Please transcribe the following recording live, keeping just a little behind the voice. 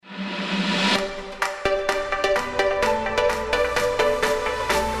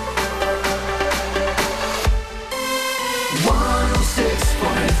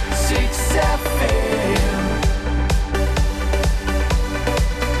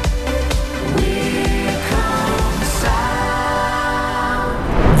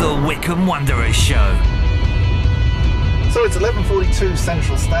Wycombe Wanderers Show. So it's 11:42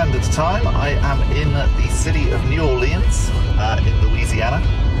 Central Standard Time. I am in the city of New Orleans in Louisiana.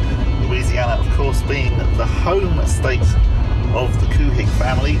 Louisiana, of course, being the home state of the Couhig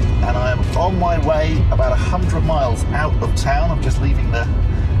family, and I am on my way about 100 miles out of town. I'm just leaving the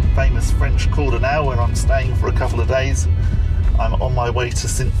famous French Quarter now, where I'm staying for a couple of days. I'm on my way to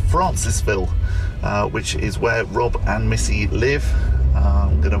St. Francisville, which is where Rob and Missy live.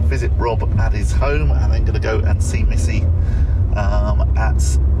 I'm going to visit Rob at his home, and then going to go and see Missy at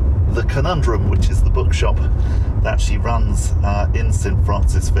the Conundrum, which is the bookshop that she runs in St.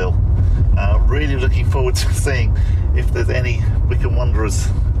 Francisville. Really looking forward to seeing if there's any Wycombe Wanderers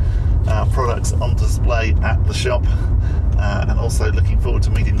products on display at the shop, and also looking forward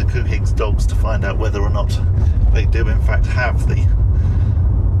to meeting the Couhig's dogs to find out whether or not they do in fact have the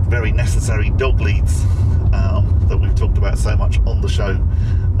very necessary dog leads that we've talked about so much on the show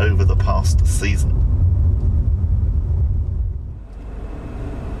over the past season.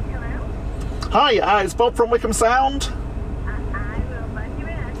 Hello? Hi, it's Bob from Wycombe Sound. I will buzz you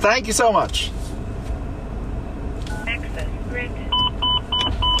in. Thank you so much. Access grid.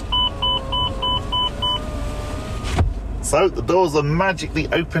 So the doors are magically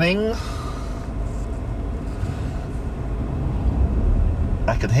opening.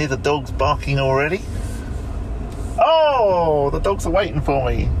 I can hear the dogs barking already. Oh, the dogs are waiting for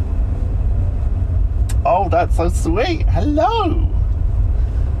me. Oh, that's so sweet. Hello.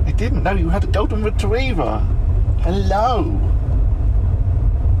 I didn't know you had a golden retriever. Hello.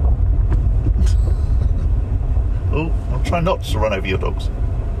 Oh, I'll try not to run over your dogs.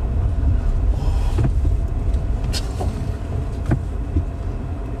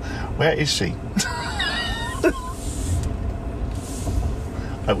 Where is she?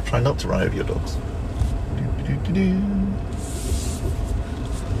 I will try not to run over your dogs.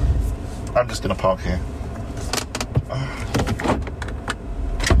 I'm just going to park here.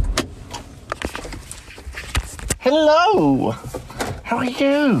 Hello! How are you?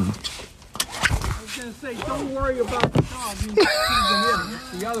 I was going to say, don't worry about the dog. He's an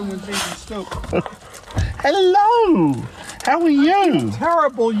idiot. The other one's even stupid. Hello! How are you?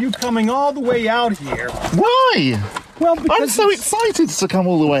 Terrible you coming all the way out here. Why? Well, because I'm so excited to come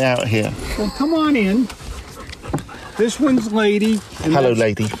all the way out here. Well, come on in. This one's Lady. And Hello,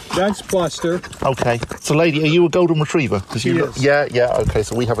 Lady. That's Buster. Okay. So, Lady, are you a golden retriever? 'Cause you Yes. Yeah. Okay.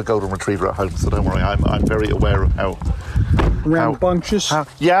 So we have a golden retriever at home. So don't worry. I'm very aware of how Rambunctious.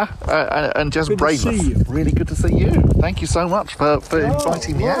 and just Good to braveness. see you. Really good to see you. Thank you so much for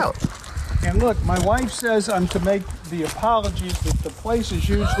inviting me look. out. And look, my wife says I'm to make the apologies that the place is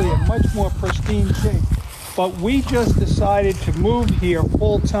usually in much more pristine shape. But we just decided to move here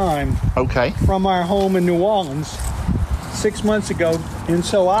full time Okay. from our home in New Orleans 6 months ago, and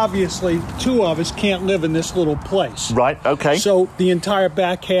so obviously two of us can't live in this little place. Right. Okay. So the entire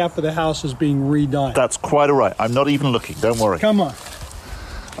back half of the house is being redone. That's quite all right. I'm not even looking. Don't worry. Come on.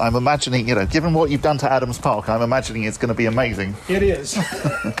 I'm imagining, given what you've done to Adams Park, I'm imagining it's going to be amazing. It is.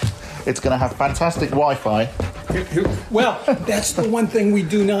 It's going to have fantastic Wi-Fi. Well, that's the one thing we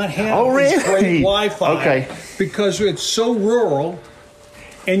do not have. Oh, is really? Great Wi-Fi. Okay. Because it's so rural,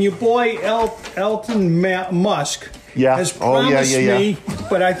 and your boy Elton Musk has promised me,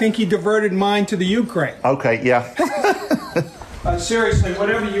 but I think he diverted mine to the Ukraine. Okay. Yeah. Seriously,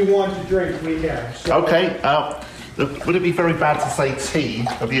 whatever you want to drink, we have. So, Okay. Would it be very bad to say tea?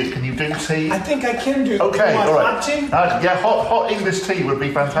 Can you do tea? I think I can do. Okay, You want all right. hot tea? Hot English tea would be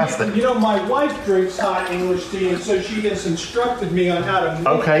fantastic. You know, my wife drinks hot English tea, and so she has instructed me on how to make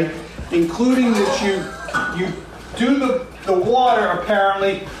Okay. it, including that you do the water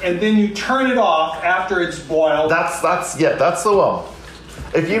apparently, and then you turn it off after it's boiled. That's the one.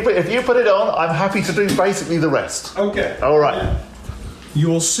 If you put it on, I'm happy to do basically the rest. Okay. All right. You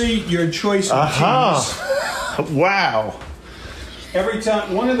will see your choice of teas. Wow. Every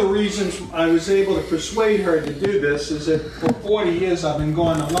time, one of the reasons I was able to persuade her to do this is that for 40 years I've been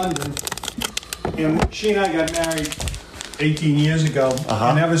going to London, and she and I got married 18 years ago,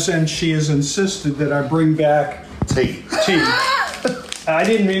 and ever since she has insisted that I bring back tea. I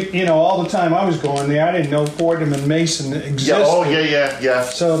didn't, all the time I was going there, I didn't know Fordham and Mason existed. Yeah. Oh, yeah.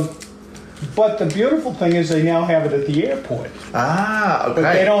 So, but the beautiful thing is they now have it at the airport. Ah, okay.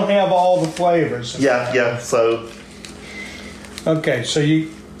 But they don't have all the flavors. Yeah. So. Okay, so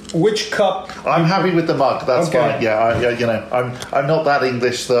which cup? I'm happy with the mug. That's Okay. fine. Yeah. I'm not that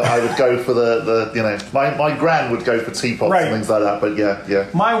English that I would go for the my gran would go for teapots Right. and things like that. But yeah.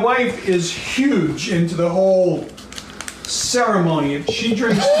 My wife is huge into the whole ceremony. She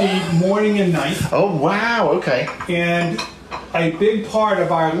drinks tea morning and night. Oh wow. Okay. And a big part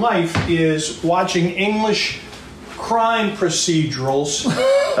of our life is watching English crime procedurals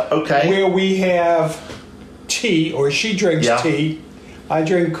Okay. where we have tea, or she drinks Yeah. tea, I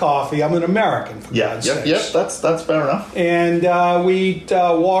drink coffee. I'm an American, for Yeah, God's yep, sakes. yep, that's fair enough. And we eat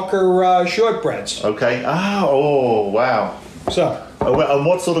Walker shortbreads. Okay. Ah, oh, wow. So, And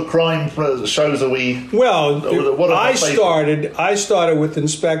what sort of crime shows are we? well, What are I my favourite? started with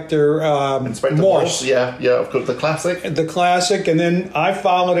Inspector Morse, Yeah, of course, the classic. the classic, and then I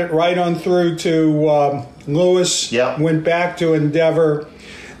followed it right on through to Lewis. Yeah. Went back to Endeavor,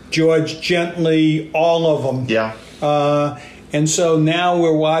 George Gently, all of them. Yeah. And so now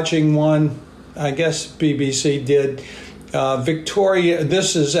we're watching one, I guess BBC did, Victoria,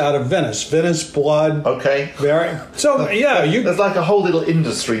 this is out of Venice Blood. Okay. Very, so yeah, There's like a whole little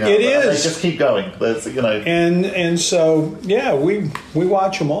industry now. It and is. They just keep going. There's, and so yeah, we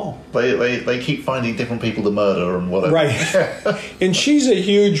watch them all. they keep finding different people to murder and whatever. Right. And she's a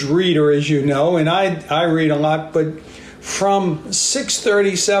huge reader, as you know, and I read a lot, but from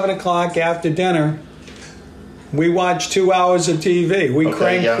 6:30, 7 o'clock after dinner, we watch 2 hours of TV. We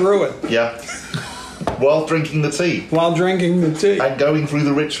crank through it. Yeah. While drinking the tea. While drinking the tea. And going through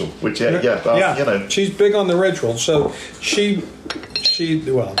the ritual, which, She's big on the ritual. So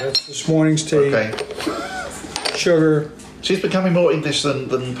well, that's this morning's tea. Okay. Sugar. She's becoming more English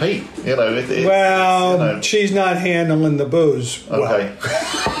than Pete. She's not handling the booze well. Okay.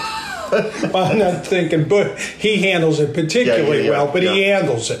 I'm not thinking, but he handles it particularly well, but he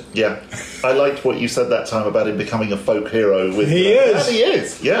handles it. Yeah. I liked what you said that time about him becoming a folk hero. He is. And he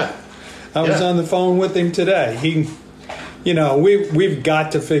is, yeah. I was on the phone with him today. We've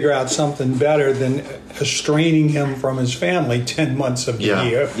got to figure out something better than estraining him from his family 10 months of the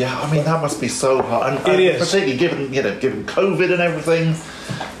year. Yeah, I mean, that must be so hard. And It is. Particularly given COVID and everything,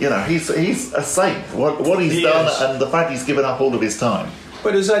 he's a saint. What he's done and the fact he's given up all of his time.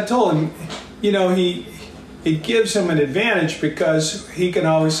 But as I told him, it gives him an advantage because he can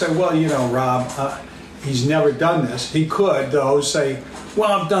always say, well, Rob, he's never done this. He could, though, say,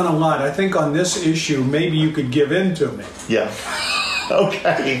 well, I've done a lot. I think on this issue, maybe you could give in to me. Yeah.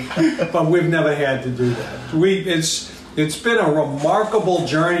 Okay. But we've never had to do that. It's been a remarkable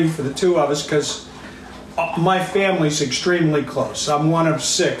journey for the two of us because my family's extremely close. I'm one of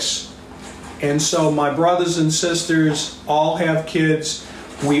 6. And so my brothers and sisters all have kids.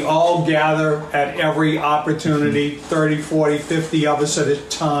 We all gather at every opportunity, 30, 40, 50 of us at a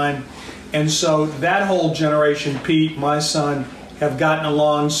time. And so that whole generation, Pete, my son, have gotten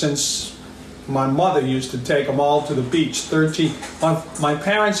along since my mother used to take them all to the beach. 13. My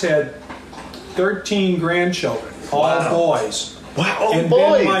parents had 13 grandchildren, all boys. Wow, all and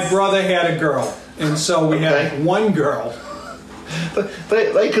boys. then my brother had a girl. And so we had one girl.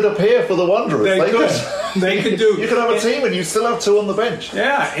 They could appear for the Wanderers. They could do. You could have a team and you still have 2 on the bench.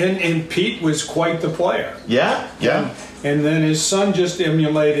 Yeah, and Pete was quite the player. Yeah. And then his son just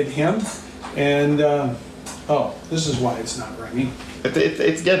emulated him. And, this is why it's not ringing.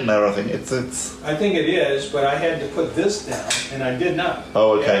 It's getting there, I think. It's. I think it is, but I had to put this down, and I did not.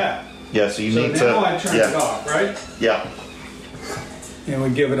 Oh, okay. Yeah, so you need to. So now I turn it off, right? Yeah. And we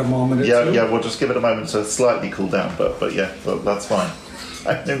give it a moment or two. Yeah, we'll just give it a moment to slightly cool down, but that's fine.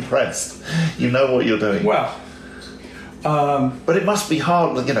 I'm impressed. You know what you're doing. Well, but it must be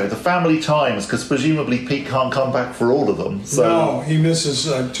hard, the family times, because presumably Pete can't come back for all of them. So. No, he misses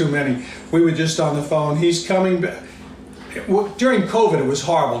too many. We were just on the phone. He's coming back. During COVID, it was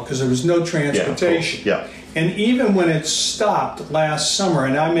horrible because there was no transportation. Yeah. And even when it stopped last summer,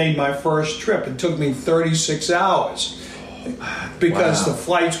 and I made my first trip, it took me 36 hours because the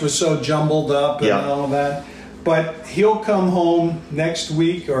flights were so jumbled up and all of that. But he'll come home next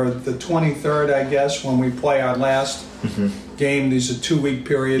week or the 23rd, I guess, when we play our last game. There's a 2-week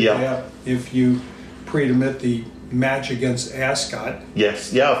period there if you pre-admit the match against Ascot.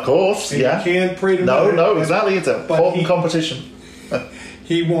 Yes, of course. And you can't pre-admit it. No, exactly. It's an important competition.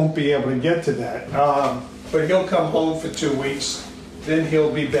 He won't be able to get to that. But he'll come home for 2 weeks. Then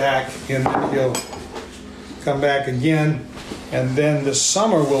he'll be back, and then he'll come back again. And then the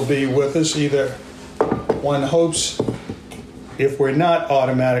summer will be with us. Either one hopes, if we're not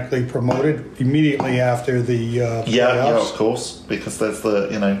automatically promoted, immediately after the playoffs. Yeah, of course, because there's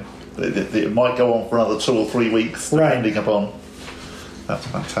it might go on for another 2 or 3 weeks, depending upon. That's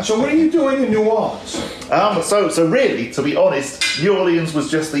fantastic. So what are you doing in New Orleans? So really, to be honest, New Orleans was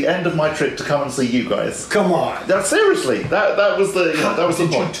just the end of my trip to come and see you guys. Come on. Seriously, that was the that was the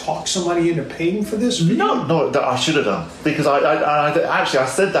point. Did you talk somebody into paying for this? No, that I should have done, because I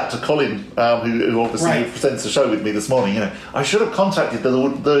said that to Colin, who obviously presents the show with me this morning. I should have contacted the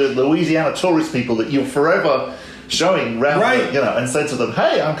Louisiana tourist people that you'll forever showing round, Right. and said to them,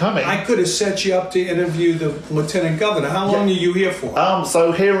 "Hey, I'm coming." I could have set you up to interview the lieutenant governor. How long are you here for?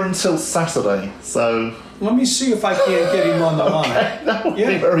 So here until Saturday. So Let me see if I can't get him on the line. that would be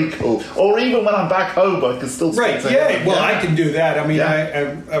very cool. Or even when I'm back home, I can still speak Right, to yeah. him. Well, I can do that. I mean,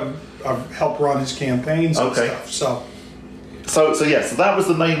 Yeah. I've helped run his campaigns and Okay. stuff. So So that was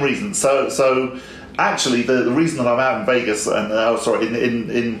the main reason. So actually, the reason that I'm out in Vegas and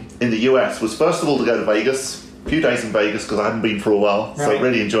in the US was first of all to go to Vegas. A few days in Vegas because I hadn't been for a while, so I Right.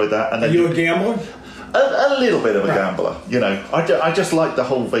 really enjoyed that. And are then you a gambler? a little bit of a Right. gambler, I just like the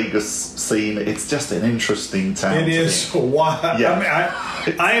whole Vegas scene. It's just an interesting town. It to is me. wild. Yeah. I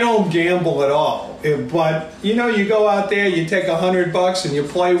mean, I don't gamble at all, but you go out there, you take $100 and you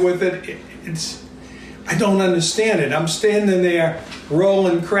play with it. I don't understand it. I'm standing there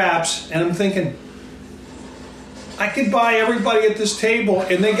rolling craps, and I'm thinking, I could buy everybody at this table,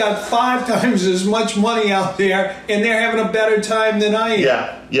 and they got 5 times as much money out there, and they're having a better time than I am.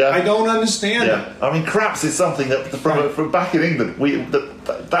 Yeah. I don't understand it. Yeah, I mean, craps is something that from back in England,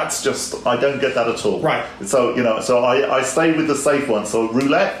 that's just, I don't get that at all. Right. So I stay with the safe one. So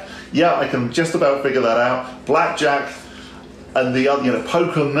roulette, I can just about figure that out. Blackjack, and the other,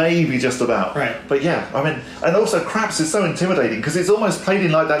 poker maybe just about. Right. But yeah, I mean, and also craps is so intimidating because it's almost played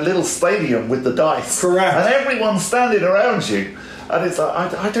in like that little stadium with the dice. Correct. And everyone's standing around you, and it's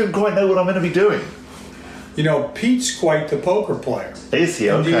like I don't quite know what I'm going to be doing. Pete's quite the poker player. Is he?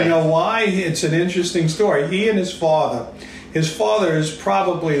 And Okay. do you know why? It's an interesting story. He and his father is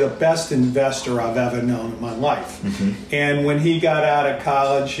probably the best investor I've ever known in my life. Mm-hmm. And when he got out of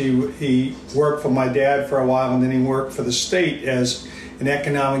college, he worked for my dad for a while, and then he worked for the state as an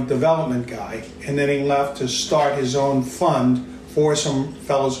economic development guy. And then he left to start his own fund for some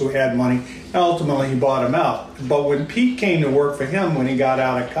fellows who had money. And ultimately, he bought him out. But when Pete came to work for him when he got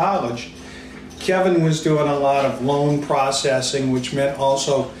out of college, Kevin was doing a lot of loan processing, which meant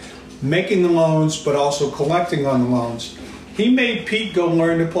also making the loans, but also collecting on the loans. He made Pete go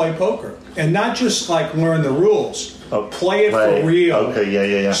learn to play poker, and not just like learn the rules, play it for real.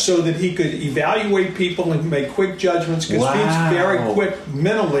 Okay, yeah. So that he could evaluate people and make quick judgments, because Wow. Pete's very quick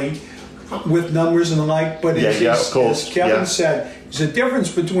mentally with numbers and the like. But of course. as Kevin Yeah. said, there's a difference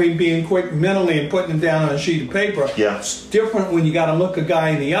between being quick mentally and putting it down on a sheet of paper. Yeah. It's different when you got to look a guy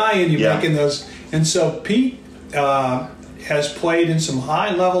in the eye and you're Yeah. making those. And so Pete has played in some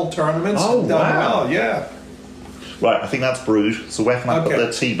high-level tournaments. Oh, and done wow. well, yeah. Right, I think that's brewed. So where can I put Okay.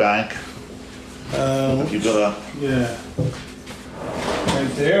 the tea bag? You've got a... Yeah. Right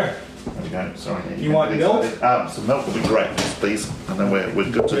there. There we go. Sorry. You want milk? Some milk would be great, please. And then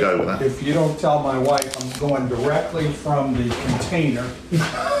we're good to go with that. If you don't tell my wife, I'm going directly from the container.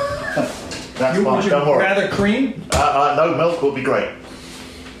 That's fine, Would you don't worry. rather cream? No, milk will be great.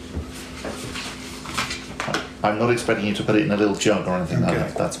 I'm not expecting you to put it in a little jug or anything. Okay. No,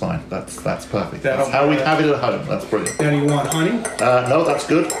 that's fine. That's perfect. That'll That's how we be- have it at home. That's brilliant. Then you want honey? No, that's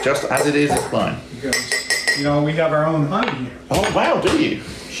good. Just as it is, it's fine. Because, we have our own honey here. Oh, wow, do you?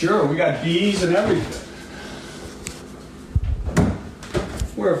 Sure, we got bees and everything.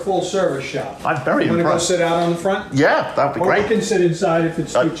 We're a full-service shop. I'm very Want to go impressed. sit out on the front? Yeah, that'd be Or we great. can sit inside if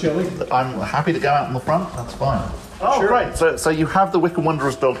it's too chilly. I'm happy to go out in the front. That's fine. Oh, Sure. great. So you have the Wycombe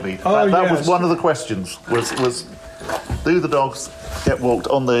Wanderers dog lead. Oh, that yes. was one of the questions. Was do the dogs get walked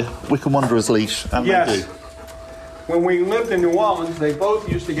on the Wycombe Wanderers leash? And they Yes. do. When we lived in New Orleans, they both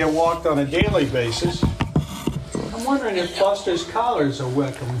used to get walked on a daily basis. I'm wondering if Buster's collar's a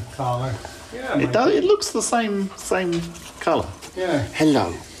Wycombe collar. Yeah, It does. It looks the same colour. Yeah.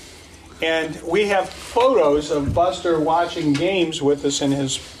 Hello. And we have photos of Buster watching games with us in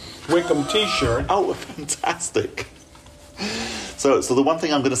his Wycombe t-shirt. Oh, fantastic. So the one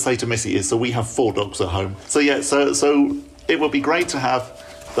thing I'm going to say to Missy is, so we have 4 dogs at home. So yeah, so it would be great to have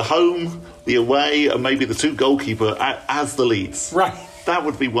the home, the away, and maybe the 2 goalkeeper as the leads. Right. That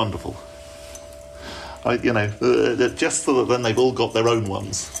would be wonderful. Just so that then they've all got their own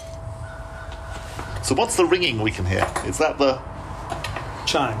ones. So what's the ringing we can hear? Is that the...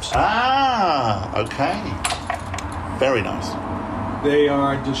 Chimes. Ah, okay. Very nice. They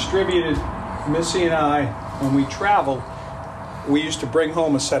are distributed. Missy and I, when we travel, we used to bring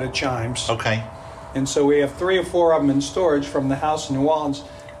home a set of chimes. Okay. And so we have 3 or 4 of them in storage from the house in New Orleans.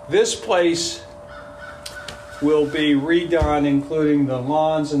 This place will be redone, including the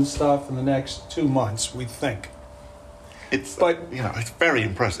lawns and stuff, in the next 2 months, we think. It's very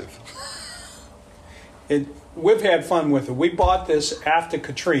impressive. We've had fun with it. We bought this after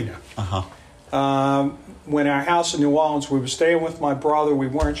Katrina. When our house in New Orleans, we were staying with my brother. We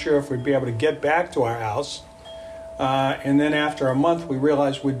weren't sure if we'd be able to get back to our house. And then after a month, we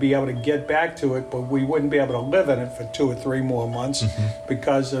realized we'd be able to get back to it, but we wouldn't be able to live in it for 2 or 3 more months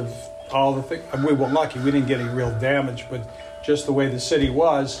because of all the things. We were lucky; we didn't get any real damage, but just the way the city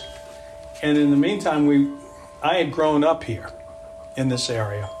was. And in the meantime, I had grown up here in this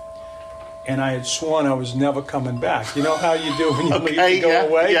area, and I had sworn I was never coming back. You know how you do when you leave to go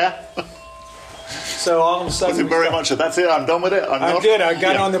away? Yeah. So all of a sudden, Was it very much that's it? I'm done with it. I did. I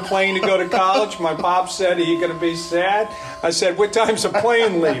got on the plane to go to college. My pop said, "Are you going to be sad?" I said, "What time's the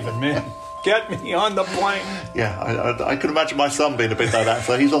plane leaving, man? Get me on the plane." Yeah, I could imagine my son being a bit like that.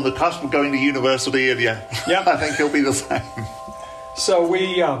 So he's on the cusp of going to university, and Yep. I think he'll be the same. So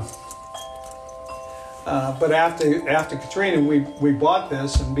but after Katrina, we bought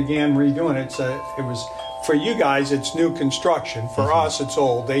this and began redoing it. So it was, for you guys, it's new construction. For us, it's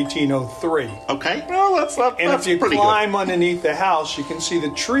old, 1803. Okay, well that's And if you pretty climb good. underneath the house, you can see the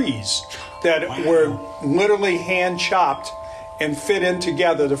trees that were literally hand chopped and fit in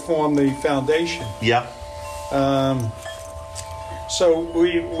together to form the foundation. Yeah. So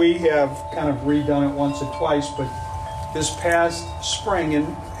we have kind of redone it once or twice, but this past spring, and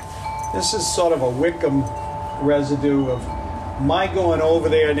this is sort of a Wycombe residue of my going over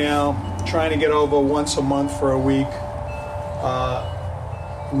there now, trying to get over once a month for a week,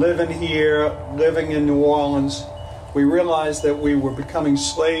 living here, living in New Orleans. We realized that we were becoming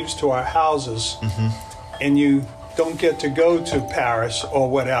slaves to our houses, and you don't get to go to Paris or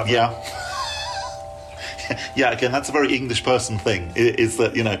whatever. Yeah. Yeah, again, that's a very English person thing, is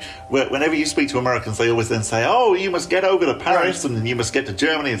that, whenever you speak to Americans, they always then say, oh, you must get over to Paris and you must get to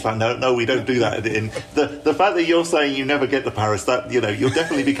Germany. It's like, no, we don't do that. And the fact that you're saying you never get to Paris, that, you're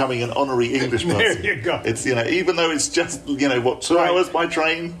definitely becoming an honorary English person. There you go. It's, even though it's just, 2 hours by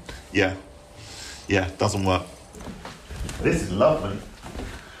train. Yeah, doesn't work. This is lovely.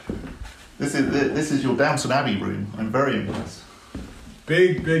 This is your Downton Abbey room. I'm very impressed.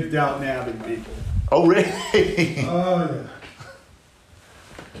 Big Downton Abbey people. Oh, really? Oh,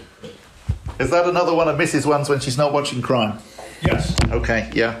 yeah. Is that another one of Mrs. ones when she's not watching crime? Yes. Okay,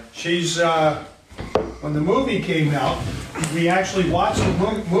 yeah. She's, when the movie came out, we actually watched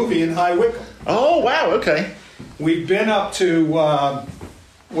the movie in High Wycombe. Oh, wow, okay. We've been up to,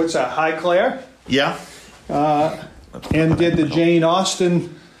 what's that, Highclere? Yeah. And did the Jane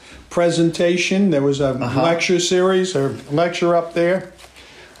Austen presentation. There was a lecture series, or lecture up there.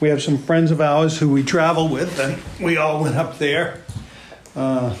 We have some friends of ours who we travel with, and we all went up there.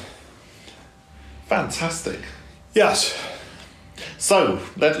 Fantastic. Yes. So,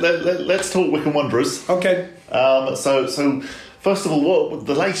 let's talk Wycombe Wanderers. Okay. So first of all, what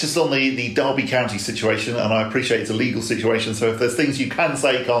the latest on the Derby County situation, and I appreciate it's a legal situation, so if there's things you can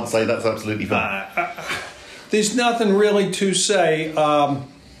say, can't say, that's absolutely fine. There's nothing really to say.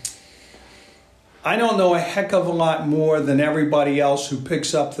 I don't know a heck of a lot more than everybody else who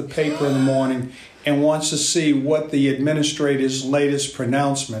picks up the paper in the morning and wants to see what the administrator's latest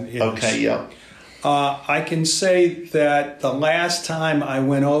pronouncement is. Okay, yeah. I can say that the last time I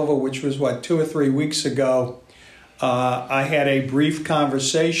went over, which was 2 or 3 weeks ago, I had a brief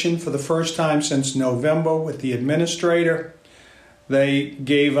conversation for the first time since November with the administrator. They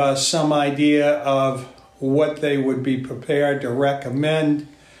gave us some idea of what they would be prepared to recommend,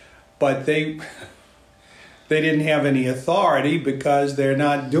 but they didn't have any authority because they're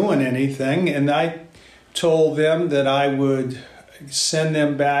not doing anything. And I told them that I would send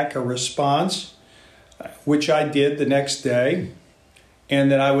them back a response, which I did the next day,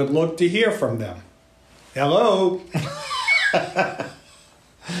 and that I would look to hear from them. Hello?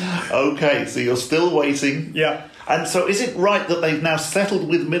 Okay, so you're still waiting. Yeah. And so is it right that they've now settled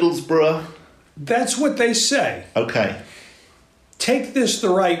with Middlesbrough? That's what they say. Okay. Take this the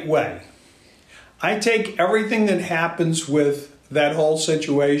right way. I take everything that happens with that whole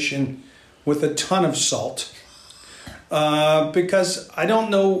situation with a ton of salt, because I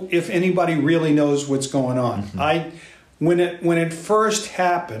don't know if anybody really knows what's going on. When it first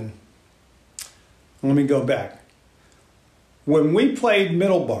happened, let me go back. When we played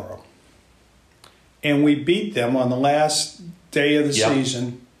Middlesbrough and we beat them on the last day of the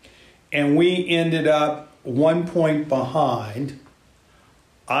season, and we ended up 1 point behind,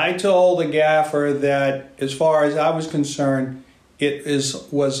 I told the gaffer that as far as I was concerned,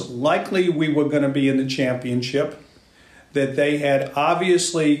 was likely we were going to be in the championship, that they had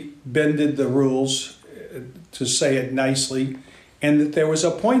obviously bended the rules, to say it nicely, and that there was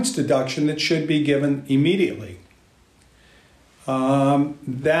a points deduction that should be given immediately.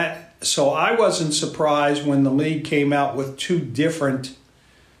 So I wasn't surprised when the league came out with 2 different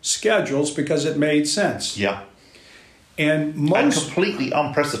schedules, because it made sense. Yeah. And and completely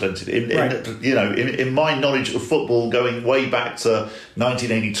unprecedented in my knowledge of football, going way back to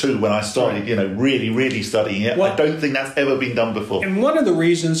 1982 when I started, really studying it. Well, I don't think that's ever been done before. And one of the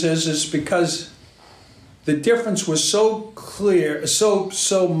reasons is because the difference was so clear,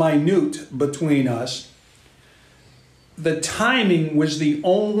 so minute between us. The timing was the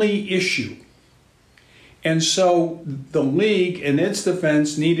only issue. And so the league, in its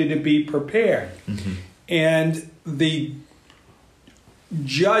defense, needed to be prepared. Mm-hmm. And the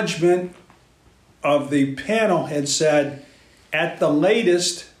judgment of the panel had said, at the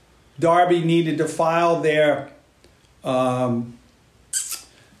latest, Derby needed to file their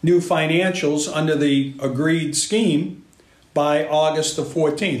new financials under the agreed scheme by August the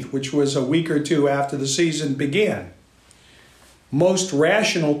 14th, which was a week or two after the season began. Most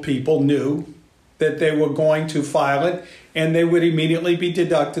rational people knew that they were going to file it and they would immediately be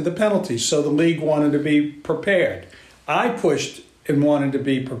deducted the penalties. So the league wanted to be prepared. I pushed and wanted to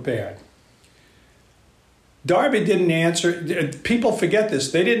be prepared. Derby didn't answer. People forget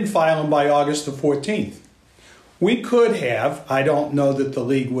this. They didn't file them by August the 14th. We could have, I don't know that the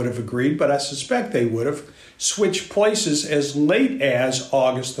league would have agreed, but I suspect they would have, switched places as late as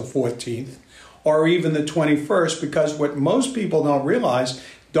August the 14th or even the 21st, because what most people don't realize,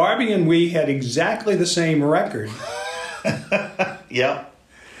 Derby and we had exactly the same record. Yeah.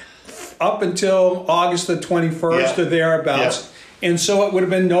 Up until August the 21st or thereabouts. Yeah. And so it would have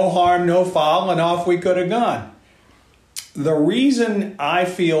been no harm, no foul, and off we could have gone. The reason I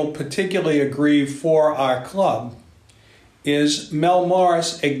feel particularly aggrieved for our club is Mel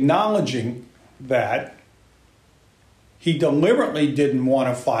Morris acknowledging that he deliberately didn't want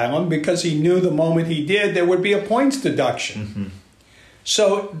to file him because he knew the moment he did there would be a points deduction. Mm-hmm.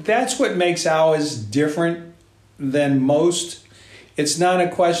 So that's what makes ours different than most. It's not a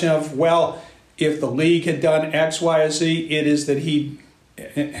question of, well, if the league had done X, Y, or Z, it is that he,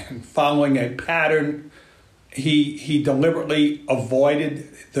 following a pattern, he deliberately avoided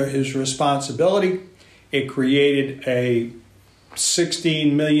his responsibility. It created a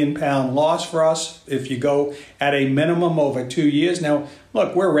 16 million pound loss for us if you go at a minimum over 2 years. Now,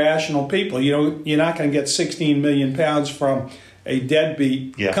 look, we're rational people. You're not going to get 16 million pounds from a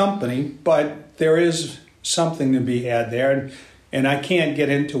deadbeat company, but there is something to be had there. And I can't get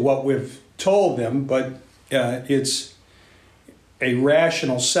into what we've told them, but it's a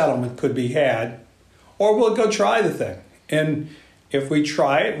rational settlement could be had, or we'll go try the thing. And if we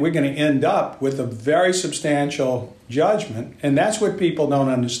try it, we're going to end up with a very substantial judgment, and that's what people don't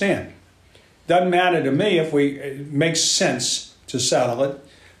understand. Doesn't matter to me if it makes sense to settle it,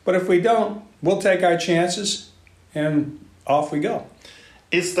 but if we don't, we'll take our chances and off we go.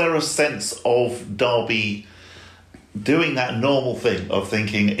 Is there a sense of Derby doing that normal thing of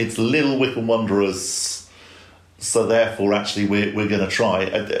thinking it's little Wycombe Wanderers, so therefore actually we're going to try?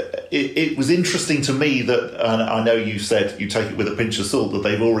 It was interesting to me that, and I know you said you take it with a pinch of salt, that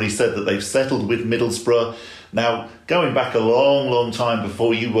they've already said that they've settled with Middlesbrough. Now, going back a long time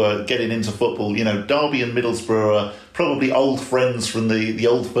before you were getting into football, Derby and Middlesbrough are probably old friends from the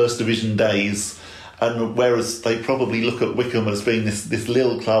old First Division days, and whereas they probably look at Wycombe as being this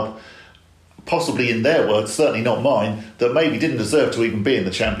little club, possibly in their words, certainly not mine, that maybe didn't deserve to even be in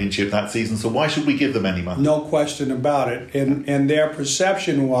the Championship that season, so why should we give them any money? No question about it. And their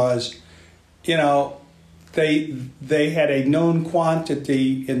perception was, they had a known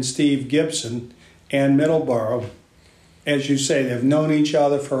quantity in Steve Gibson and Middlesbrough. As you say, they've known each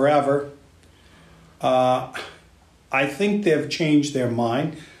other forever. I think they've changed their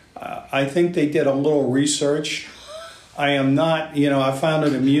mind. I think they did a little research. I am not, I found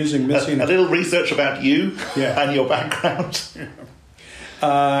it amusing missing... A little research about you and your background.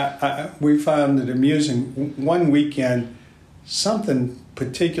 We found it amusing. One weekend, something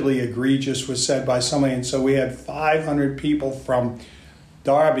particularly egregious was said by somebody, and so we had 500 people from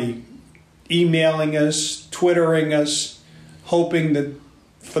Derby emailing us, Twittering us, hoping that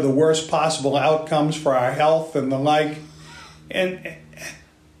for the worst possible outcomes for our health and the like. And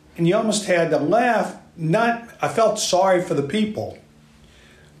you almost had to laugh. I felt sorry for the people,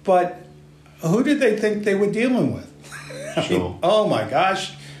 but who did they think they were dealing with? Sure. Oh my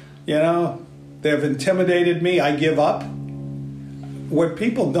gosh, they've intimidated me. I give up. What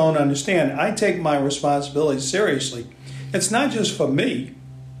people don't understand, I take my responsibility seriously. It's not just for me.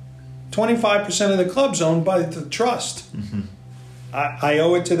 25% of the club's owned by the trust. Mm-hmm. I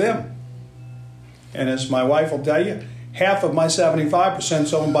owe it to them. And as my wife will tell you, half of my 75%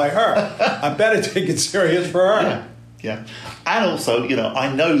 is owned by her. I better take it serious for her. Yeah. And also,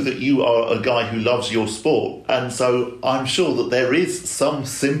 I know that you are a guy who loves your sport, and so I'm sure that there is some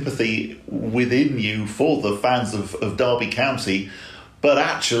sympathy within you for the fans of Derby County, but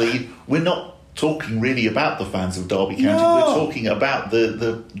actually we're not talking really about the fans of Derby County. No. We're talking about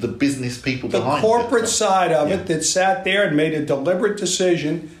the business people behind the corporate it. side of Yeah. it that sat there and made a deliberate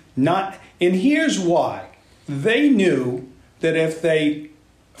decision not. And here's why: they knew that if they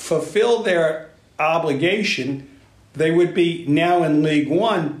fulfilled their obligation, they would be now in League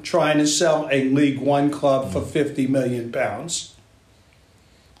One trying to sell a League One club for £50 million,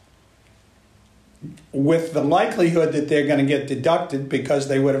 with the likelihood that they're going to get deducted because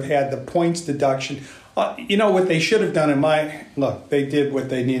they would have had the points deduction. What they should have done they did what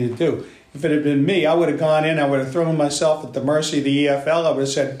they needed to do. If it had been me, I would have gone in, I would have thrown myself at the mercy of the EFL. I would have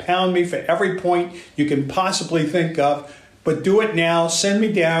said, pound me for every point you can possibly think of, but do it now, send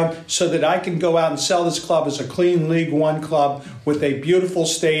me down so that I can go out and sell this club as a clean League One club with a beautiful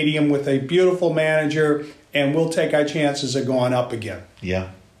stadium, with a beautiful manager, and we'll take our chances of going up again.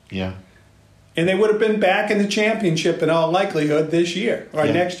 Yeah, yeah. And they would have been back in the championship in all likelihood this year or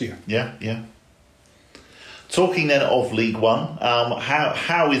next year. Yeah, yeah. Talking then of League One,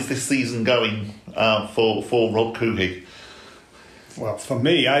 how is this season going for Rob Couhig? Well, for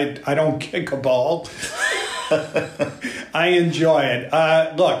me, I don't kick a ball. I enjoy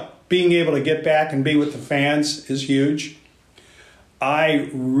it. Look, being able to get back and be with the fans is huge. I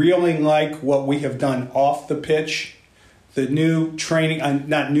really like what we have done off the pitch. The new training,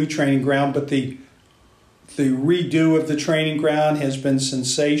 not new training ground, but the redo of the training ground has been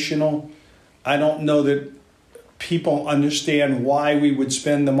sensational. I don't know that people understand why we would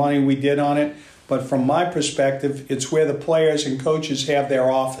spend the money we did on it, but from my perspective, it's where the players and coaches have their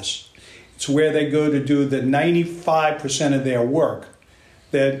office. It's where they go to do the 95% of their work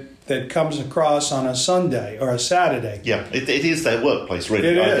that comes across on a Sunday or a Saturday. Yeah, it is their workplace, really.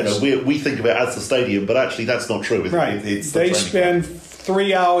 It is. We think of it as the stadium, but actually that's not true. Right. They spend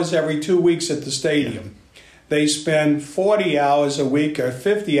 3 hours every 2 weeks at the stadium. Yeah. They spend 40 hours a week or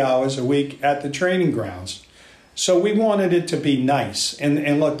 50 hours a week at the training grounds. So we wanted it to be nice.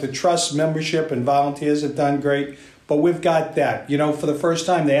 And look, the Trust membership and volunteers have done great, but we've got that. For the first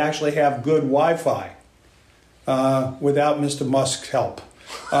time, they actually have good Wi-Fi without Mr. Musk's help.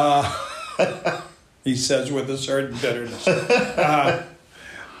 He says with a certain bitterness.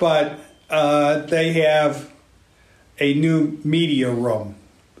 But they have a new media room.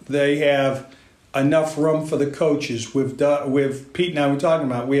 They have enough room for the coaches. With Pete and I were talking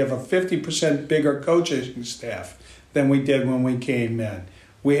about, we have a 50% bigger coaching staff than we did when we came in.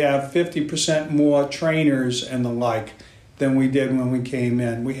 We have 50% more trainers and the like than we did when we came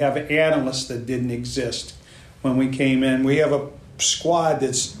in. We have analysts that didn't exist when we came in. We have a squad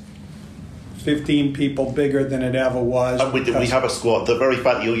that's 15 people bigger than it ever was. And we have a squad. The very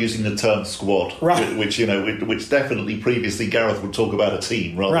fact that you're using the term squad, right, which definitely previously Gareth would talk about a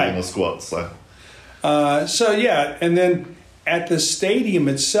team rather than a squad. And then at the stadium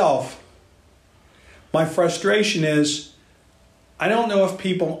itself, my frustration is I don't know if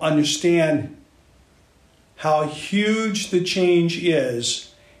people understand how huge the change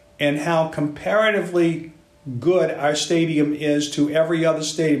is and how comparatively good our stadium is to every other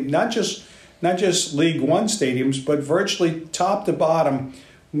stadium, not just League One stadiums, but virtually top to bottom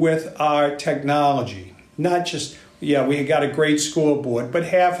with our technology. Not just, we got a great scoreboard, but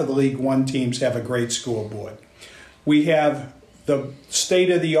half of the League One teams have a great scoreboard. We have the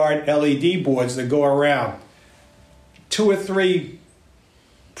state-of-the-art LED boards that go around. 2 or 3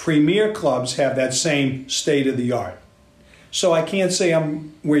 premier clubs have that same state-of-the-art. So I can't say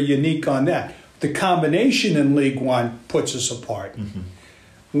we're unique on that. The combination in League One puts us apart. Mm-hmm.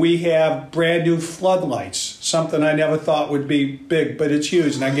 We have brand new floodlights, something I never thought would be big, but it's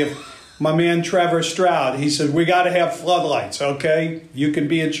huge. And I give my man Trevor Stroud, he said, we got to have floodlights, okay? You can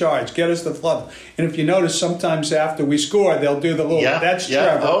be in charge. Get us the floodlights. And if you notice, sometimes after we score, they'll do the little, that's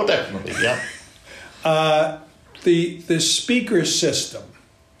Trevor. Oh, definitely, yeah. The speaker system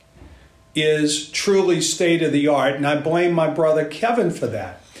is truly state-of-the-art, and I blame my brother Kevin for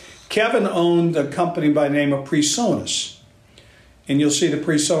that. Kevin owned a company by the name of PreSonus. And you'll see the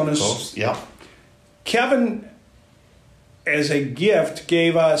PreSonus. Of course, yeah. Kevin, as a gift,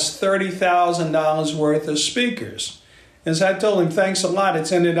 gave us $30,000 worth of speakers. As I told him, thanks a lot.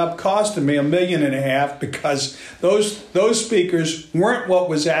 It's ended up costing me $1.5 million because those speakers weren't what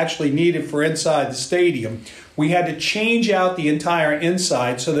was actually needed for inside the stadium. We had to change out the entire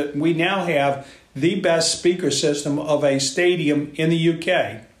inside so that we now have the best speaker system of a stadium in the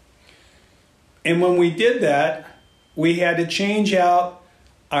UK. And when we did that, we had to change out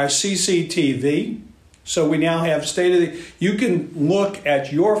our CCTV. So we now have you can look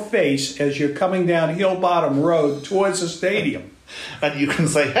at your face as you're coming down Hill Bottom Road towards the stadium. And you can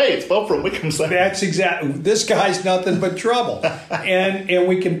say, hey, it's Bob from Wycombe. That's exactly, this guy's nothing but trouble. and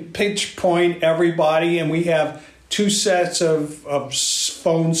we can pitch point everybody, and we have 2 sets of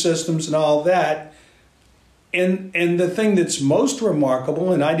phone systems and all that. And the thing that's most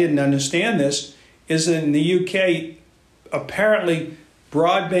remarkable, and I didn't understand this, is that in the UK, apparently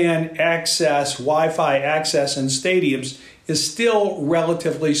broadband access, Wi-Fi access in stadiums is still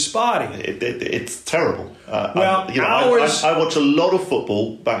relatively spotty. It's terrible. Well, I watch a lot of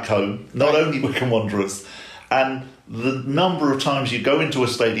football back home, not only Wycombe Wanderers, and the number of times you go into a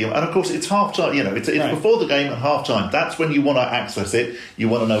stadium, and of course it's half time. It's before the game and half time. That's when you want to access it. You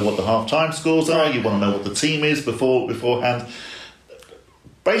want to know what the half time scores are. You want to know what the team is beforehand.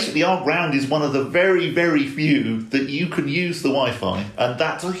 Basically, our ground is one of the very, very few that you can use the Wi-Fi, and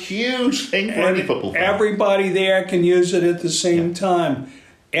that's a huge thing for any football fan. Everybody there can use it at the same time.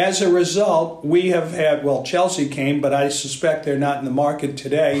 As a result, we have had, Chelsea came, but I suspect they're not in the market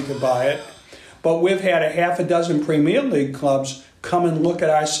today to buy it. But we've had a half a dozen Premier League clubs come and look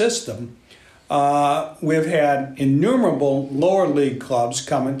at our system. We've had innumerable lower league clubs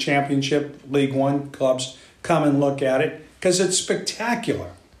come in, Championship, League One clubs come and look at it, because it's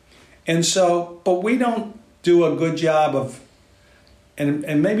spectacular. And so, but we don't do a good job of,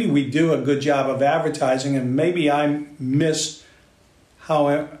 and maybe we do a good job of advertising, and maybe I miss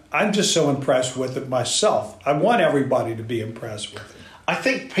how, I'm just so impressed with it myself. I want everybody to be impressed with it. I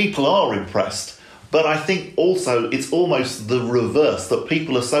think people are impressed, but I think also it's almost the reverse, that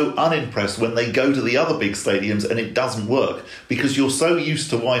people are so unimpressed when they go to the other big stadiums and it doesn't work, because you're so used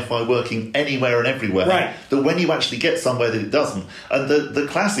to Wi-Fi working anywhere and everywhere, right, that when you actually get somewhere that it doesn't. And the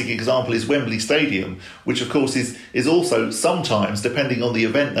classic example is Wembley Stadium, which of course is also sometimes, depending on the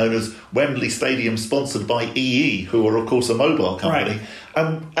event, known as Wembley Stadium, sponsored by EE, who are of course a mobile company. Right.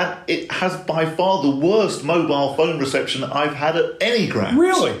 And it has by far the worst mobile phone reception I've had at any ground.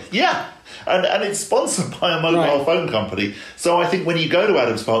 Really? Yeah. And it's sponsored by a mobile phone company. So I think when you go to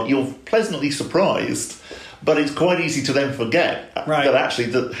Adams Park, you're pleasantly surprised, but it's quite easy to then forget that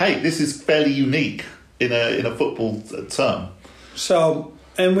actually, hey, this is fairly unique in a football term. So,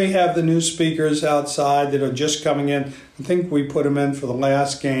 and we have the new speakers outside that are just coming in. I think we put them in for the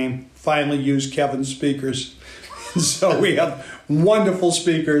last game, finally used Kevin's speakers. So we have wonderful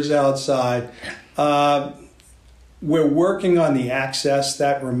speakers outside. We're working on the access.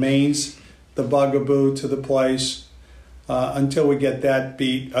 That remains the bugaboo to the place. Until we get that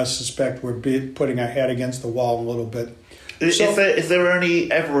beat, I suspect we're putting our head against the wall a little bit. Is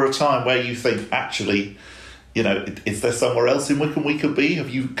there ever a time where you think, actually, is there somewhere else in Wycombe we could be? Have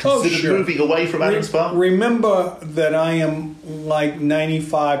you considered moving away from Adams Park? Remember that I am like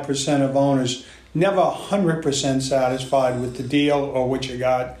 95% of owners, never 100% satisfied with the deal or what you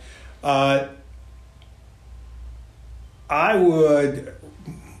got.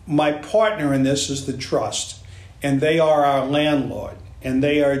 My partner in this is the trust, and they are our landlord, and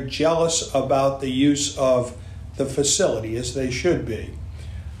they are jealous about the use of the facility, as they should be.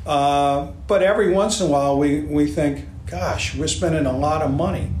 But every once in a while we think, gosh, we're spending a lot of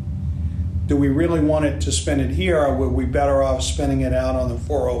money. Do we really want it to spend it here, or would we better off spending it out on the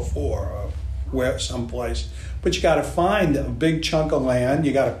 404 or where someplace? But you got to find a big chunk of land.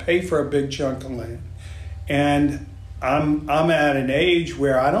 You got to pay for a big chunk of land. And I'm at an age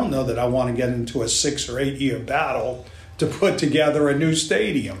where I don't know that I want to get into a 6 or 8 year battle to put together a new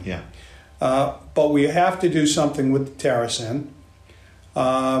stadium. Yeah. But we have to do something with the Terrace Inn.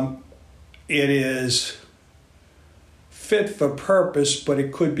 It is fit for purpose, but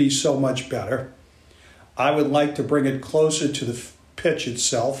it could be so much better. I would like to bring it closer to the pitch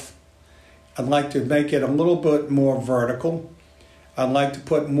itself. I'd like to make it a little bit more vertical. I'd like to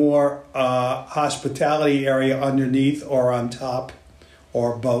put more hospitality area underneath or on top,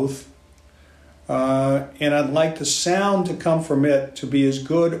 or both. And I'd like the sound to come from it to be as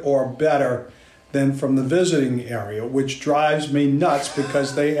good or better than from the visiting area, which drives me nuts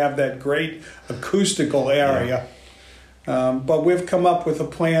because they have that great acoustical area. But we've come up with a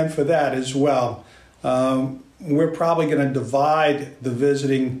plan for that as well. We're probably going to divide the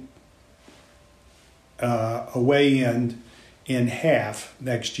visiting away end in half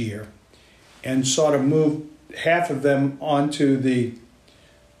next year and sort of move half of them onto the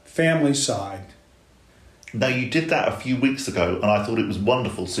family side. Now, you did that a few weeks ago, and I thought it was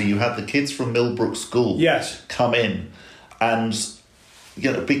wonderful. So you had the kids from Millbrook School come in, and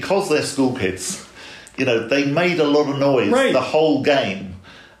because they're school kids, they made a lot of noise the whole game,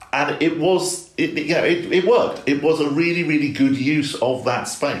 and it worked. It was a really, really good use of that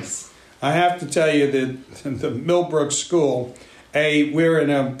space. I have to tell you that the Millbrook School, we're in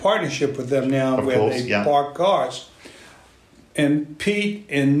a partnership with them now Of where course, they yeah. park cars. And Pete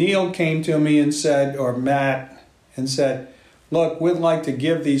and Neil came to me and said, or Matt, and said, look, we'd like to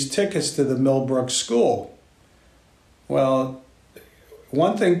give these tickets to the Millbrook School. Well,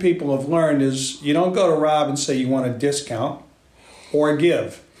 one thing people have learned is you don't go to Rob and say you want a discount or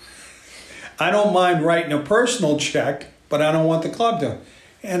give. I don't mind writing a personal check, but I don't want the club to.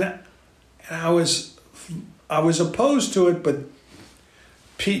 And I was opposed to it, but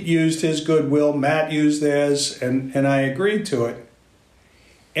Pete used his goodwill, Matt used theirs, and I agreed to it.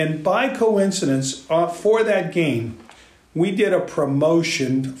 And by coincidence, for that game, we did a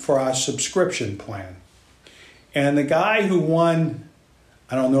promotion for our subscription plan. And the guy who won,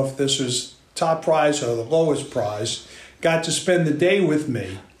 I don't know if this was top prize or the lowest prize, got to spend the day with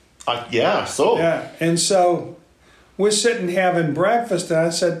me. Yeah, I saw. Yeah, and so we're sitting having breakfast, and I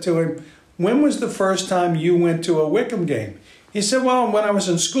said to him, when was the first time you went to a Wycombe game? He said, well, when I was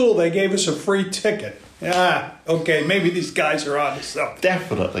in school, they gave us a free ticket. Okay, maybe these guys are on to something.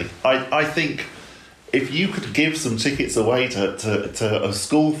 Definitely. I think if you could give some tickets away to a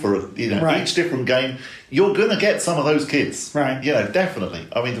school for Right. each different game, you're going to get some of those kids. Right. Definitely.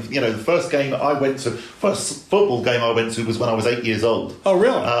 I mean, the first football game I went to was when I was 8 years old. Oh,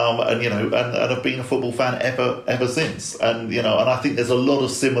 really? And I've been a football fan ever since. And and I think there's a lot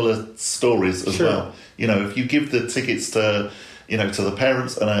of similar stories as Sure. well. If you give the tickets to to the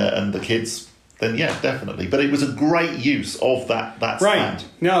parents and the kids, then yeah, definitely. But it was a great use of that stand. Right.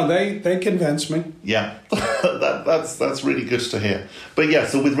 No, they convinced me. Yeah, that's really good to hear. But yeah,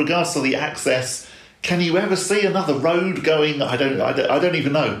 so with regards to the access, can you ever see another road going? I don't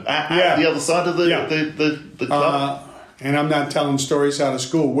even know at the other side of the club. And I'm not telling stories out of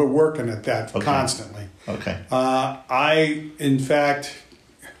school. We're working at that constantly. Okay. I, in fact,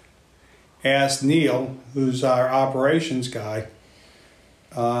 asked Neil, who's our operations guy,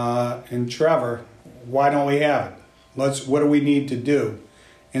 and Trevor, why don't we have it? What do we need to do?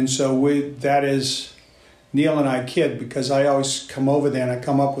 And so that is, Neil and I kid, because I always come over there and I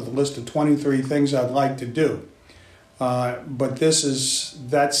come up with a list of 23 things I'd like to do. But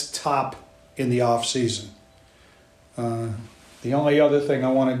that's top in the off season. The only other thing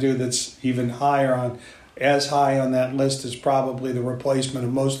I want to do that's even as high on that list is probably the replacement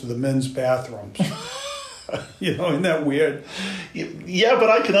of most of the men's bathrooms. Isn't that weird? Yeah, but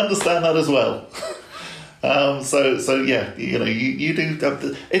I can understand that as well. So yeah, you do. But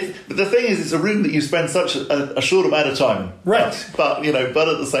the thing is, it's a room that you spend such a short amount of time. Right. But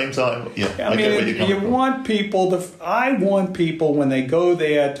at the same time, yeah. I mean, you want people I want people when they go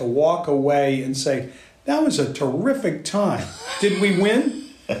there to walk away and say, "That was a terrific time. Did we win?"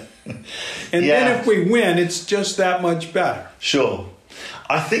 And then if we win, it's just that much better. Sure.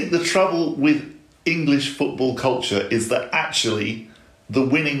 I think the trouble with English football culture is that actually the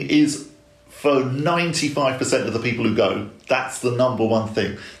winning is, for 95% of the people who go, that's the number one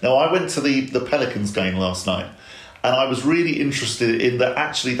thing. Now, I went to the Pelicans game last night, and I was really interested in that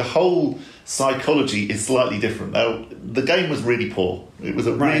actually the whole psychology is slightly different. Now, the game was really poor. It was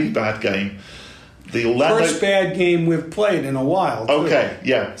a really bad game. The First bad game we've played in a while. Too. Okay,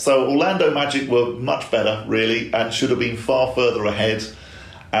 yeah. So Orlando Magic were much better, really, and should have been far further ahead.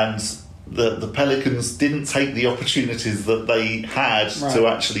 And the Pelicans didn't take the opportunities that they had to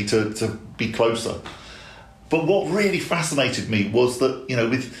actually to be closer. But what really fascinated me was that,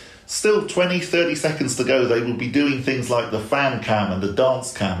 with still 20, 30 seconds to go, they will be doing things like the fan cam and the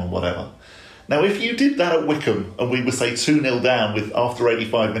dance cam or whatever. Now, if you did that at Wycombe and we were, say, 2-0 down after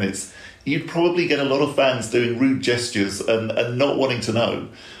 85 minutes, you'd probably get a lot of fans doing rude gestures and not wanting to know.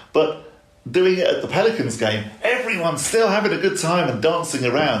 But doing it at the Pelicans game, everyone's still having a good time and dancing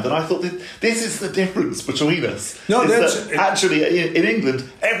around. And I thought, this is the difference between us. No, actually, in England,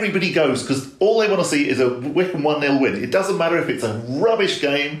 everybody goes because all they want to see is a Wycombe 1-0 win. It doesn't matter if it's a rubbish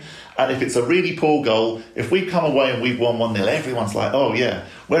game and if it's a really poor goal. If we come away and we've won 1-0, everyone's like, oh yeah.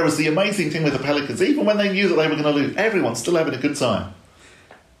 Whereas the amazing thing with the Pelicans, even when they knew that they were going to lose, everyone's still having a good time.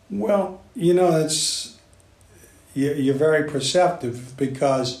 Well, you're very perceptive,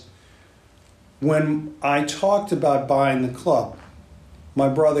 because when I talked about buying the club, my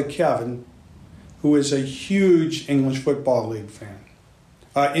brother Kevin, who is a huge English football league fan,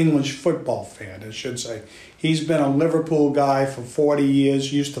 English football fan, I should say. He's been a Liverpool guy for 40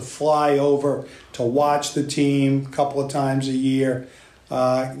 years, used to fly over to watch the team a couple of times a year,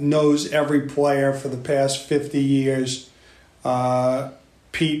 knows every player for the past 50 years.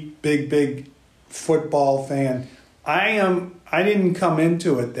 Pete, big football fan. I didn't come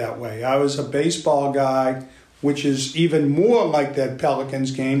into it that way. I was a baseball guy, which is even more like that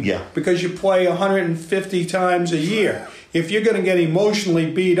Pelicans game, Yeah. because you play 150 times a year. If you're going to get emotionally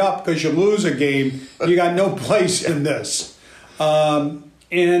beat up because you lose a game, you got no place in this. And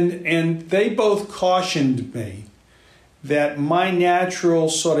they both cautioned me that my natural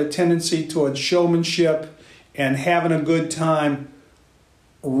sort of tendency towards showmanship and having a good time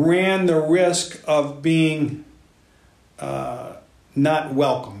ran the risk of being not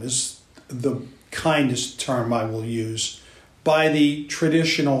welcome, is the kindest term I will use, by the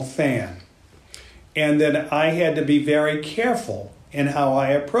traditional fan. And that I had to be very careful in how I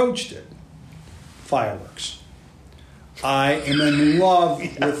approached it. Fireworks. I am in love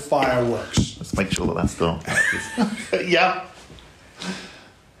with fireworks. Let's make sure that that's done. Yeah.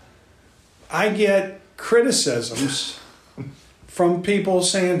 I get criticisms from people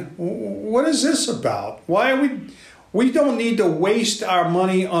saying, what is this about? Why are we don't need to waste our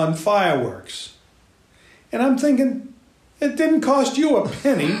money on fireworks. And I'm thinking, it didn't cost you a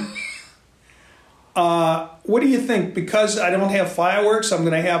penny. What do you think? Because I don't have fireworks, I'm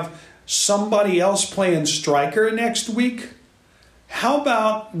going to have somebody else playing striker next week? How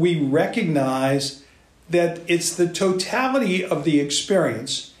about we recognize that it's the totality of the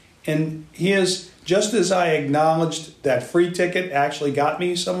experience? And here's, just as I acknowledged that free ticket actually got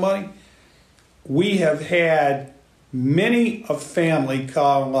me somebody, we have had many a family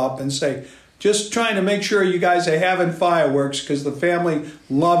call up and say, just trying to make sure you guys are having fireworks because the family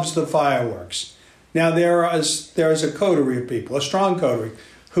loves the fireworks. Now, there is a coterie of people, a strong coterie,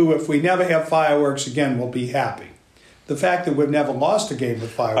 who, if we never have fireworks again, will be happy. The fact that we've never lost a game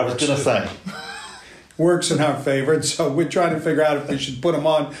with fireworks, I was going to say, works in our favor. And so we're trying to figure out if we should put them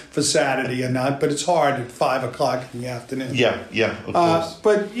on for Saturday or not. But it's hard at 5 o'clock in the afternoon. yeah, of course.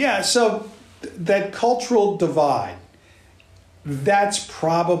 But yeah, so that cultural divide, that's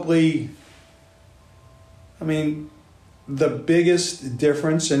probably, I mean, the biggest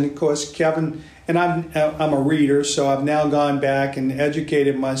difference. And of course, Kevin, and I'm a reader, so I've now gone back and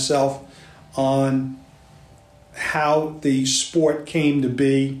educated myself on how the sport came to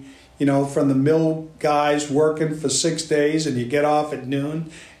be. You know, from the mill guys working for 6 days, and you get off at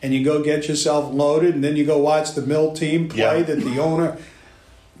noon, and you go get yourself loaded, and then you go watch the mill team play that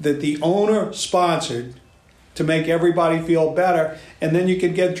the owner sponsored to make everybody feel better, and then you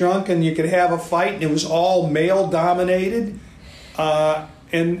could get drunk and you could have a fight, and it was all male dominated.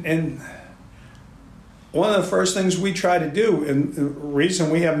 And one of the first things we try to do, and the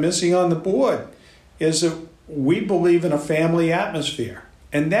reason we have Missy on the board, is that we believe in a family atmosphere.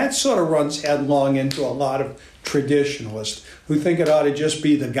 And that sort of runs headlong into a lot of traditionalists who think it ought to just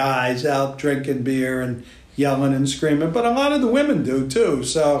be the guys out drinking beer and yelling and screaming. But a lot of the women do too.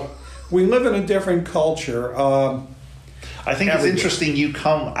 So we live in a different culture. I think it's interesting you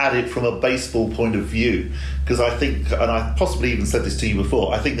come at it from a baseball point of view, because I think, and I possibly even said this to you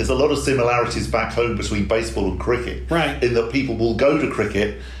before, I think there's a lot of similarities back home between baseball and cricket. Right. In that people will go to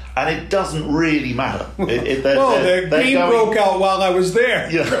cricket and it doesn't really matter. The game broke out while I was there.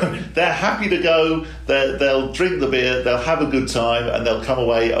 Yeah, they're happy to go, they'll drink the beer, they'll have a good time, and they'll come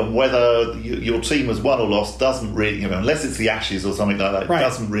away, and whether your team has won or lost doesn't really, unless it's the Ashes or something like that, right. It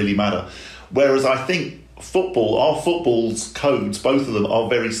doesn't really matter. Whereas I think our football's codes, both of them, are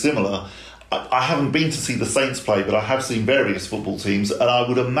very similar. I haven't been to see the Saints play, but I have seen various football teams, and I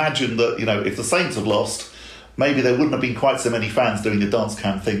would imagine that, if the Saints have lost, maybe there wouldn't have been quite so many fans doing the dance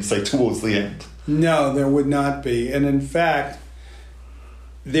cam thing, say, towards the end. No, there would not be. And in fact,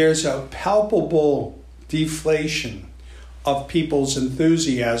 there's a palpable deflation of people's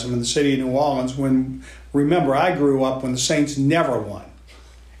enthusiasm in the city of New Orleans when, remember, I grew up when the Saints never won.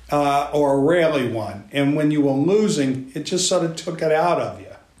 Or rarely won. And when you were losing, it just sort of took it out of you.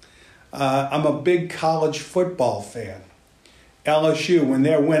 I'm a big college football fan. LSU, when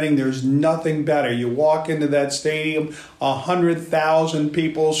they're winning, there's nothing better. You walk into that stadium, 100,000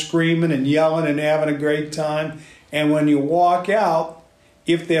 people screaming and yelling and having a great time. And when you walk out,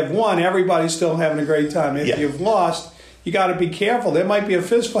 if they've won, everybody's still having a great time. If you've lost, you got to be careful. There might be a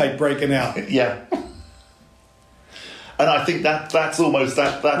fist fight breaking out. Yeah. And I think that's almost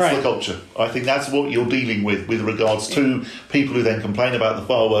that's right. The culture. I think that's what you're dealing with regards to people who then complain about the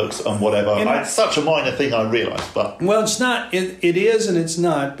fireworks and whatever. It's such a minor thing, I realise, but well, it's not. It is and it's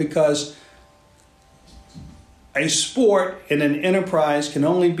not, because a sport and an enterprise can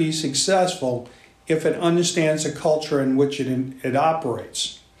only be successful if it understands the culture in which it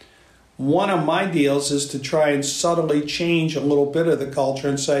operates. One of my deals is to try and subtly change a little bit of the culture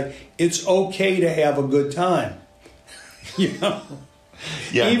and say it's okay to have a good time.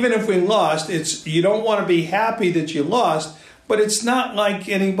 Even if we lost, you don't want to be happy that you lost, but it's not like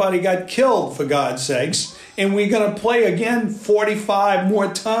anybody got killed, for God's sakes. And we're going to play again 45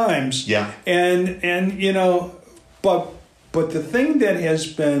 more times. Yeah. And you know, but the thing that has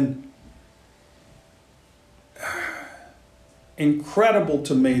been incredible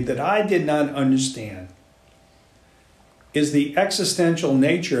to me that I did not understand is the existential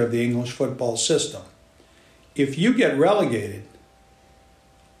nature of the English football system. If you get relegated,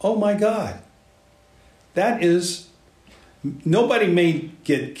 oh my God, that is, nobody may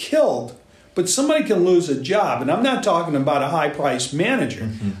get killed, but somebody can lose a job. And I'm not talking about a high-priced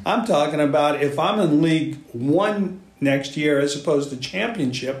manager. I'm talking about if I'm in League One next year as opposed to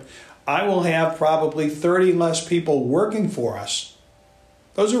Championship, I will have probably 30 less people working for us.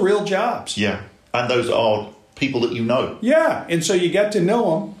 Those are real jobs. Yeah. And those are people that you know. Yeah, and so you get to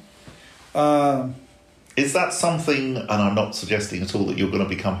know them. Is that something, and I'm not suggesting at all that you're going to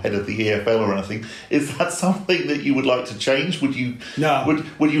become head of the EFL or anything, is that something that you would like to change? Would you No.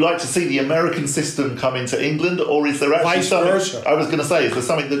 Would you like to see the American system come into England, or is there actually Vice something... versa. I was going to say, is there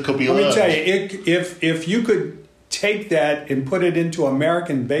something that could be learned? Let me tell you, if you could take that and put it into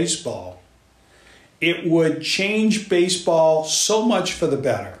American baseball, it would change baseball so much for the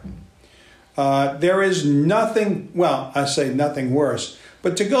better. There is nothing, well, I say nothing worse,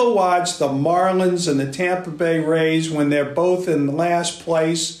 but to go watch the Marlins and the Tampa Bay Rays when they're both in last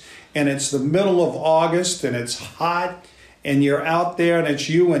place and it's the middle of August and it's hot and you're out there and it's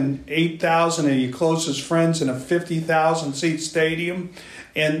you and 8,000 of your closest friends in a 50,000 seat stadium,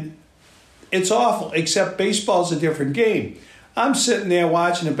 and it's awful, except baseball's a different game. I'm sitting there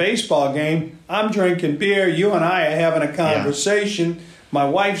watching a baseball game, I'm drinking beer, you and I are having a conversation, yeah. My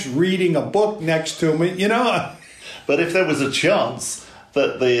wife's reading a book next to me, you know. But if there was a chance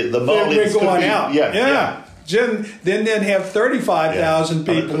that the Marlins could going be, out. Yeah. Then they'd have 35,000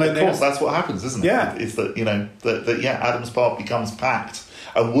 people in there. Of course, that's what happens, isn't it? Yeah. Is that, you know, that Adams Park becomes packed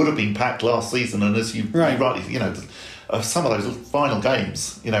and would have been packed last season. And as you rightly, you know, some of those final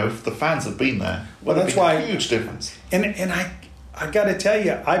games, you know, if the fans had been there, well, that's why a huge difference. And I got to tell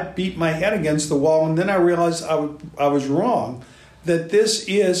you, I beat my head against the wall, and then I realized I was wrong. That this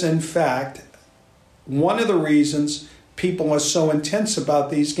is, in fact, one of the reasons people are so intense about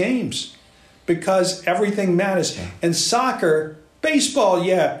these games, because everything matters. Yeah. And soccer, baseball,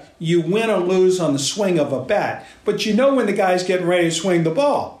 yeah, you win or lose on the swing of a bat, but you know when the guy's getting ready to swing the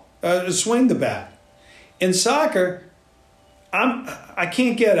ball, swing the bat. In soccer, I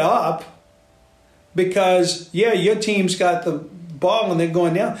can't get up because, yeah, your team's got the ball and they're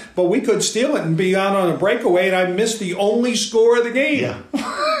going down, but we could steal it and be out on a breakaway and I missed the only score of the game.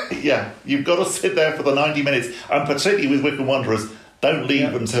 Yeah. Yeah, you've got to sit there for the 90 minutes, and particularly with Wycombe Wanderers, don't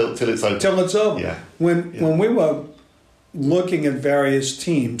leave until it's over. Till it's over. Yeah. When we were looking at various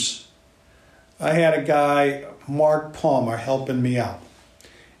teams, I had a guy, Mark Palmer, helping me out.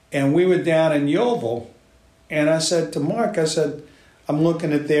 And we were down in Yeovil, and I said to Mark, I'm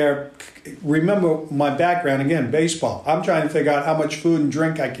looking at remember my background again, baseball. I'm trying to figure out how much food and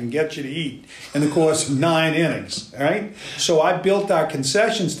drink I can get you to eat in the course of 9 innings, all right? So I built our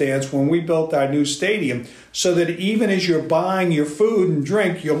concession stands when we built our new stadium so that even as you're buying your food and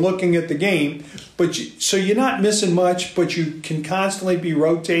drink, you're looking at the game. So you're not missing much, but you can constantly be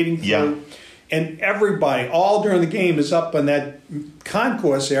rotating through. Yeah. And everybody, all during the game, is up in that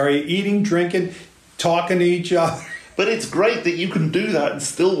concourse area, eating, drinking, talking to each other. But it's great that you can do that and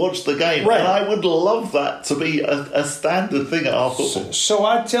still watch the game. Right. And I would love that to be a standard thing at our football. So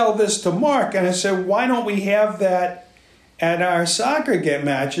I tell this to Mark, and I said, why don't we have that at our soccer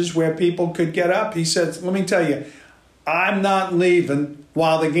matches where people could get up? He said, let me tell you, I'm not leaving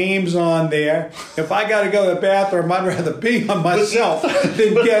while the game's on there. If I got to go to the bathroom, I'd rather be on myself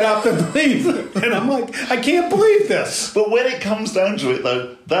than get up and leave. And I'm like, I can't believe this. But when it comes down to it,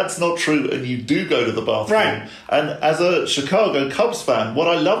 though, that's not true, and you do go to the bathroom. Right. And as a Chicago Cubs fan, what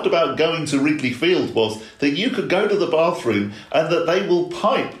I loved about going to Wrigley Field was that you could go to the bathroom and that they will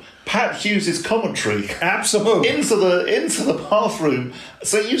pipe Pat Hughes' commentary absolutely into the bathroom,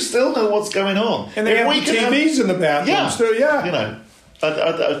 so you still know what's going on. And they have TVs in the bathroom. Yeah. You know.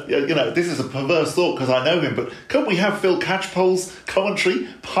 This is a perverse thought because I know him, but could we have Phil Catchpole's commentary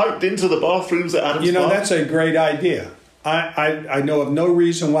piped into the bathrooms at Adams Park? That's a great idea. I know of no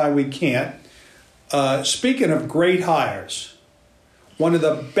reason why we can't. Speaking of great hires, one of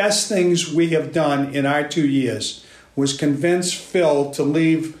the best things we have done in our 2 years was convince Phil to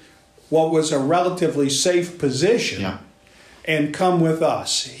leave what was a relatively safe position and come with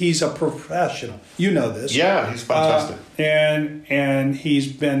us. He's a professional. You know this. Yeah, he's fantastic. And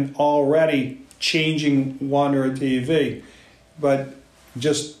he's been already changing Wanderer TV. But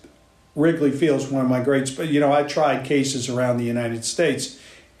just Wrigley Field's one of my greats. But I tried cases around the United States,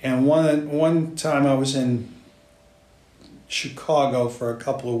 and one time I was in Chicago for a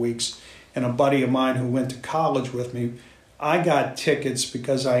couple of weeks, and a buddy of mine who went to college with me, I got tickets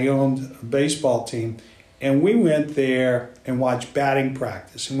because I owned a baseball team, and we went there and watched batting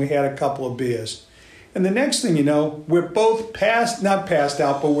practice, and we had a couple of beers. And the next thing you know, we're both not passed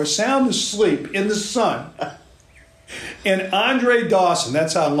out, but we're sound asleep in the sun. And Andre Dawson,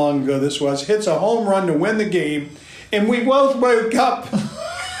 that's how long ago this was, hits a home run to win the game, and we both woke up.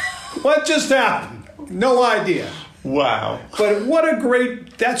 What just happened? No idea. Wow. But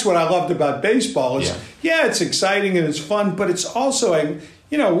that's what I loved about baseball. It's exciting and it's fun, but it's also,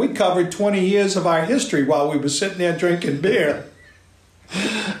 we covered 20 years of our history while we were sitting there drinking beer.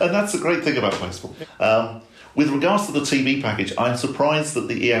 And that's the great thing about baseball. With regards to the TV package, I'm surprised that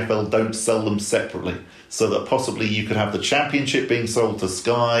the EFL don't sell them separately, so that possibly you could have the Championship being sold to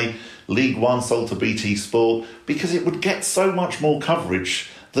Sky, League One sold to BT Sport, because it would get so much more coverage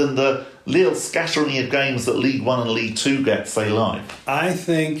than the little scattering of games that League One and League Two get, say, live. I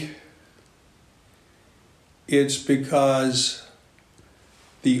think it's because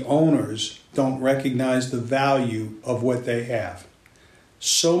the owners don't recognize the value of what they have.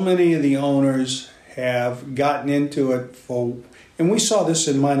 So many of the owners have gotten into it and we saw this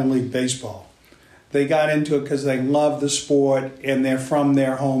in minor league baseball. They got into it because they love the sport and they're from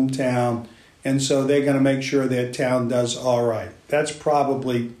their hometown, and so they're going to make sure their town does all right. That's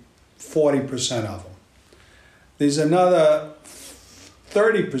probably 40% of them. There's another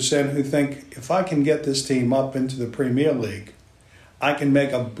 30% who think, if I can get this team up into the Premier League, I can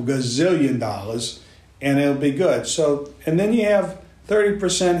make a gazillion dollars and it'll be good. So, and then you have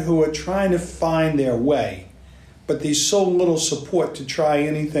 30% who are trying to find their way, but there's so little support to try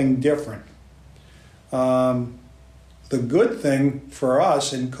anything different. The good thing for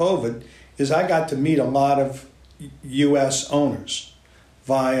us in COVID is I got to meet a lot of U.S. owners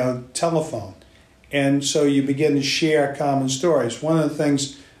via telephone. And so you begin to share common stories. One of the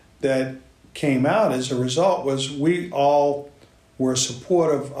things that came out as a result was we all were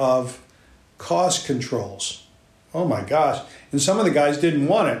supportive of cost controls. Oh my gosh. And some of the guys didn't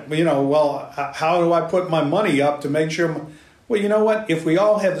want it. How do I put my money up to make sure? Well, you know what? If we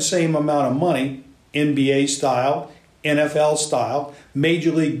all have the same amount of money, NBA style, NFL style,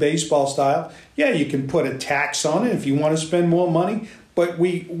 Major League Baseball style, you can put a tax on it if you want to spend more money. But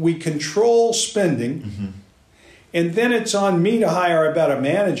we control spending, and then it's on me to hire a better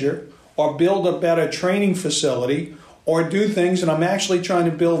manager or build a better training facility or do things, and I'm actually trying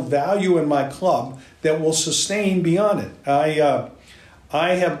to build value in my club that will sustain beyond it.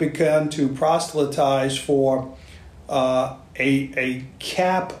 I have begun to proselytize for a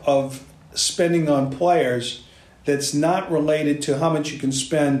cap of spending on players that's not related to how much you can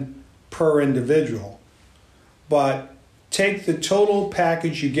spend per individual, but take the total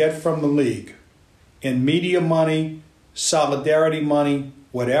package you get from the league in media money, solidarity money,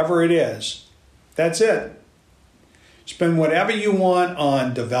 whatever it is. That's it. Spend whatever you want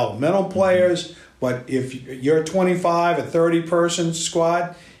on developmental players, but if you're a 25 or 30 person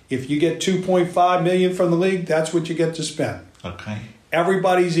squad, if you get $2.5 million from the league, that's what you get to spend. Okay.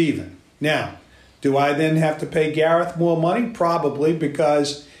 Everybody's even. Now, do I then have to pay Gareth more money? Probably,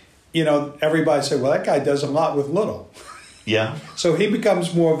 because everybody say, well, that guy does a lot with little. Yeah. So he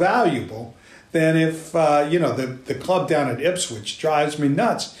becomes more valuable than if, the club down at Ipswich drives me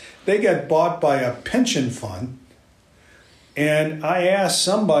nuts. They get bought by a pension fund. And I asked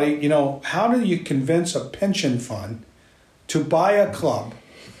somebody, how do you convince a pension fund to buy a club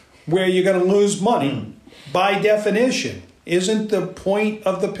where you're going to lose money? By definition, isn't the point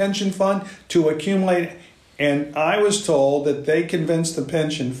of the pension fund to accumulate? And I was told that they convinced the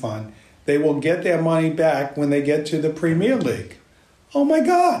pension fund they will get their money back when they get to the Premier League. Oh my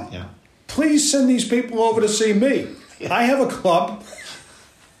God. Yeah. Please send these people over to see me. Yeah. I have a club.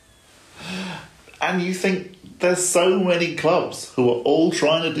 And you think there's so many clubs who are all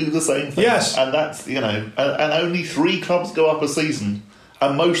trying to do the same thing. Yes. And that's, and only 3 clubs go up a season.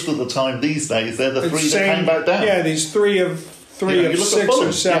 And most of the time these days, they're the 3 that came back down. Yeah, these three of 6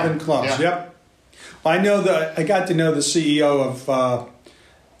 or 7 clubs. Yeah. Yep. I got to know the CEO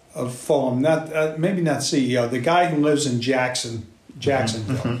of Fulham. Maybe not CEO. The guy who lives in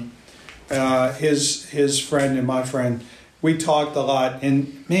Jacksonville. His friend and my friend. We talked a lot,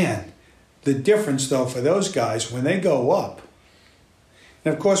 and man, the difference though for those guys when they go up.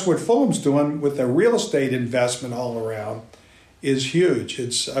 And of course, what Fulham's doing with their real estate investment all around is huge.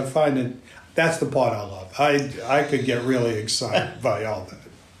 I find it. That's the part I love. I could get really excited by all that.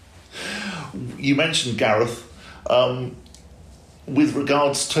 You mentioned Gareth. with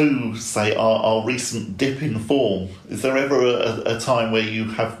regards to, say, our recent dip in form, is there ever a time where you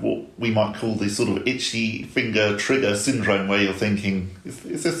have what we might call the sort of itchy finger trigger syndrome, where you're thinking,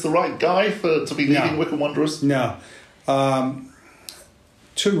 is this the right guy to be leading Wycombe Wanderers? No.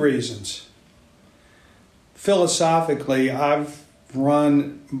 Two reasons. Philosophically, I've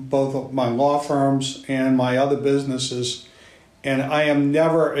run both of my law firms and my other businesses, and I am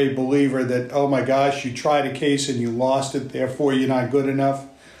never a believer that, oh my gosh, you tried a case and you lost it, therefore you're not good enough.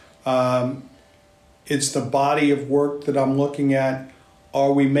 It's the body of work that I'm looking at.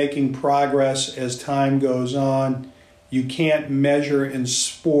 Are we making progress as time goes on? You can't measure in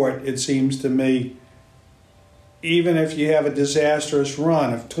sport, it seems to me, even if you have a disastrous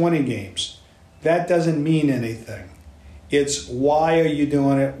run of 20 games. That doesn't mean anything. It's why are you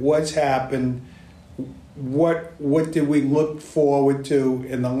doing it? What's happened? What did we look forward to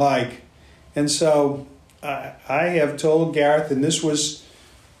and the like? And so I have told Gareth, and this was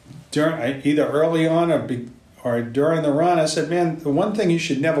either early on or during the run, I said, man, the one thing you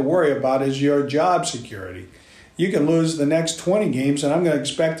should never worry about is your job security. You can lose the next 20 games, and I'm going to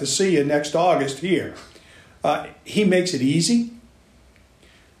expect to see you next August here. He makes it easy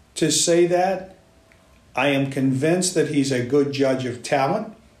to say that. I am convinced that he's a good judge of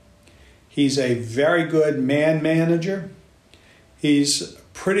talent. He's a very good man manager. He's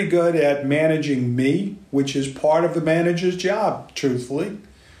pretty good at managing me, which is part of the manager's job, truthfully.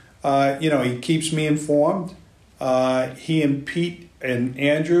 He keeps me informed. He and Pete and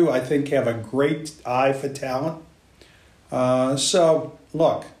Andrew, I think, have a great eye for talent. So,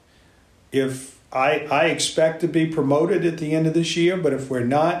 look, if I expect to be promoted at the end of this year, but if we're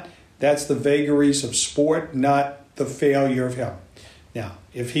not, that's the vagaries of sport, not the failure of him. Now,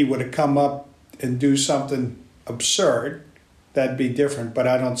 if he were to come up and do something absurd, that'd be different, but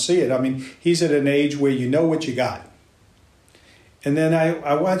I don't see it. I mean, he's at an age where you know what you got. And then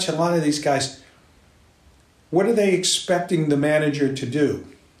I watch a lot of these guys. What are they expecting the manager to do?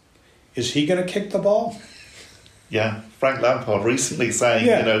 Is he going to kick the ball? Yeah, Frank Lampard recently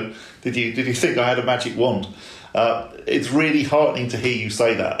saying, did you think I had a magic wand? It's really heartening to hear you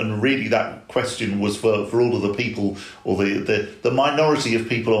say that, and really that question was for all of the people, or the minority of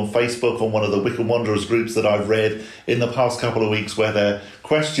people on Facebook, on one of the Wycombe Wanderers groups that I've read in the past couple of weeks, where they're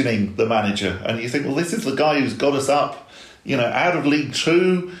questioning the manager, and you think, well, this is the guy who's got us up, out of League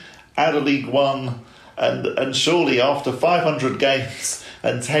 2, out of League 1, and surely after 500 games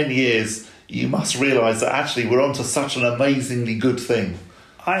and 10 years, you must realise that actually we're onto such an amazingly good thing.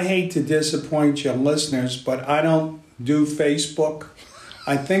 I hate to disappoint your listeners, but I don't do Facebook.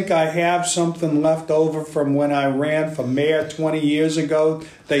 I think I have something left over from when I ran for mayor 20 years ago.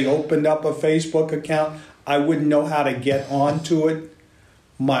 They opened up a Facebook account. I wouldn't know how to get onto it.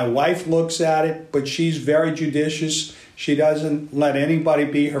 My wife looks at it, but she's very judicious. She doesn't let anybody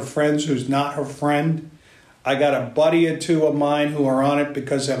be her friends who's not her friend. I got a buddy or two of mine who are on it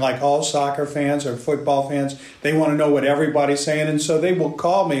because they're like all soccer fans or football fans. They want to know what everybody's saying, and so they will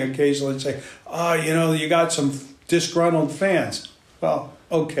call me occasionally and say, oh, you got some disgruntled fans. Well,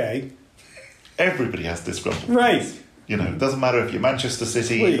 okay. Everybody has disgruntled right. fans. It doesn't matter if you're Manchester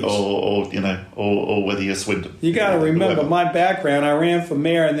City or whether you're Swindon. You got to remember my background. I ran for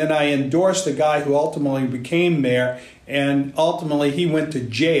mayor, and then I endorsed a guy who ultimately became mayor, and ultimately he went to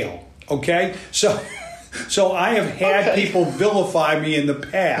jail. Okay? So I have had people vilify me in the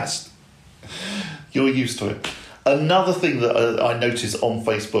past. You're used to it. Another thing that I notice on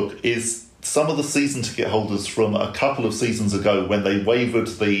Facebook is some of the season ticket holders from a couple of seasons ago, when they wavered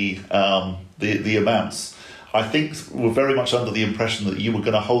the amounts, I think were very much under the impression that you were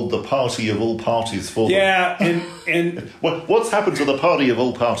going to hold the party of all parties for them. Yeah, and what's happened to the party of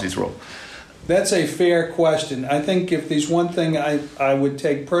all parties, Rob? That's a fair question. I think if there's one thing I would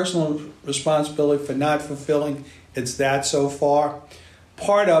take personal responsibility for not fulfilling, it's that so far.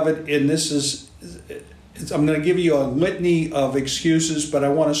 Part of it, and I'm going to give you a litany of excuses, but I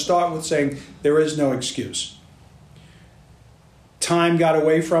want to start with saying there is no excuse. Time got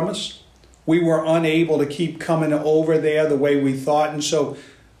away from us. We were unable to keep coming over there the way we thought, and so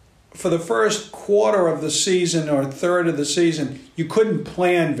for the first quarter of the season or third of the season, you couldn't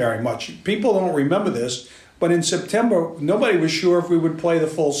plan very much. People don't remember this, but in September, nobody was sure if we would play the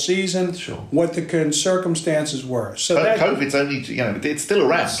full season, what the circumstances were. So COVID's only, it's still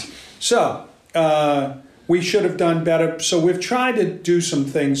around. So we should have done better. So we've tried to do some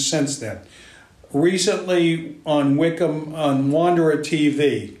things since then. Recently on Wycombe, on Wanderer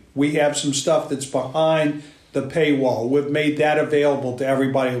TV, we have some stuff that's behind the paywall. We've made that available to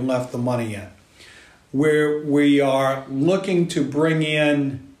everybody who left the money in. We are looking to bring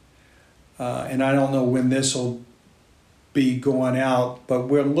in, and I don't know when this will be going out, but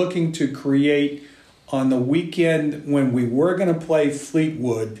we're looking to create on the weekend when we were going to play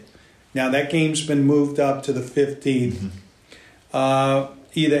Fleetwood. Now that game's been moved up to the 15th.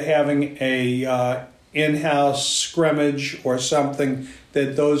 Either having a in-house scrimmage or something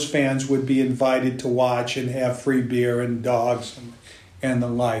that those fans would be invited to watch and have free beer and dogs and the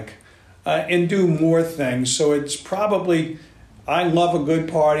like, and do more things. So it's probably, I love a good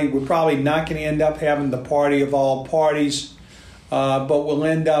party. We're probably not going to end up having the party of all parties, but we'll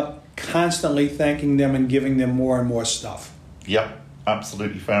end up constantly thanking them and giving them more and more stuff. Yep,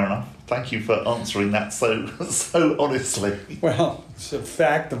 absolutely fair enough. Thank you for answering that so honestly. Well, it's a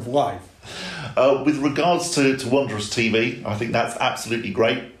fact of life. With regards to Wanderers TV, I think that's absolutely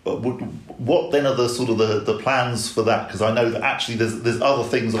great. What then are the sort of the plans for that? Because I know that actually there's other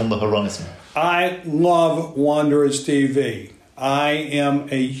things on the horizon. I love Wanderers TV. I am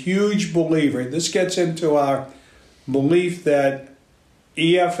a huge believer. This gets into our belief that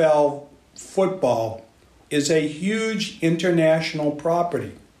EFL football is a huge international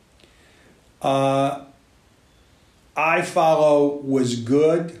property. I Follow was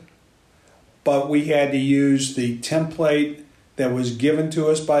good, but we had to use the template that was given to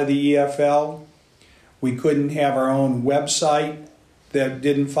us by the EFL. We couldn't have our own website that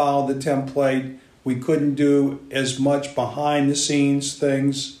didn't follow the template. We couldn't do as much behind the scenes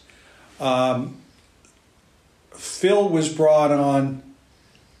things. Phil was brought on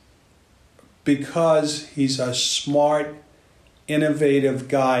because he's a smart, innovative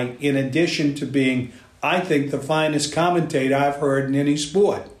guy, in addition to being, I think, the finest commentator I've heard in any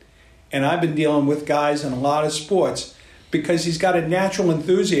sport. And I've been dealing with guys in a lot of sports because he's got a natural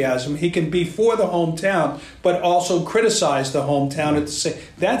enthusiasm. He can be for the hometown, but also criticize the hometown at the same.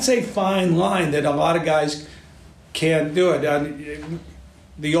 That's a fine line that a lot of guys can't do it.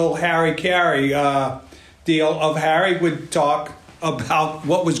 The old Harry Carey deal of Harry would talk about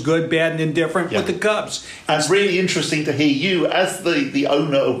what was good, bad, and indifferent with the Cubs. And really interesting to hear you, as the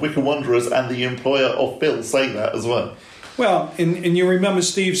owner of Wycombe Wanderers and the employer of Phil, say that as well. Well, and you remember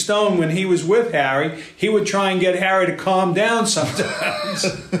Steve Stone, when he was with Harry, he would try and get Harry to calm down sometimes.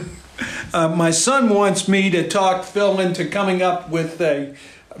 My son wants me to talk Phil into coming up with a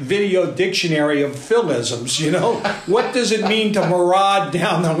video dictionary of Philisms, you know. What does it mean to maraud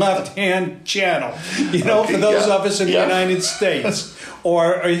down the left-hand channel, you know, for those of us in the United States?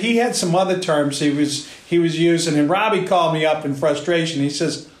 Or he had some other terms he was using, and Robbie called me up in frustration. He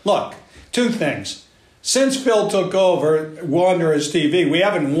says, look, two things. Since Phil took over Wanderers TV, we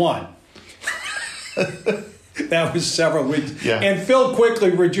haven't won. That was several weeks. Yeah. And Phil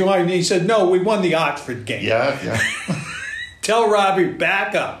quickly rejoined. He said, no, we won the Oxford game. Yeah. Tell Robbie,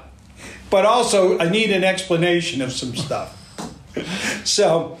 back up. But also, I need an explanation of some stuff.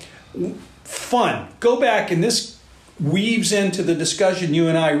 So, fun. Go back, and this weaves into the discussion you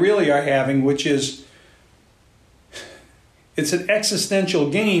and I really are having, which is, it's an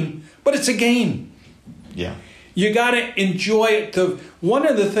existential game, but it's a game. Yeah. You got to enjoy it. One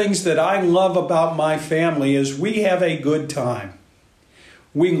of the things that I love about my family is we have a good time.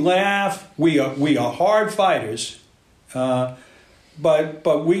 We laugh. We are hard fighters, but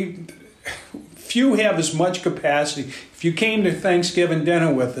few have as much capacity. If you came to Thanksgiving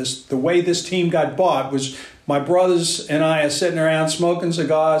dinner with us, the way this team got bought was my brothers and I are sitting around smoking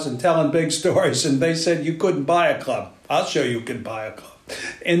cigars and telling big stories, and they said you couldn't buy a club. I'll show you can buy a club,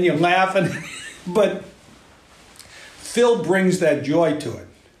 and you're laughing, but Phil brings that joy to it.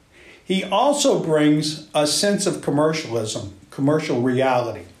 He also brings a sense of commercialism, commercial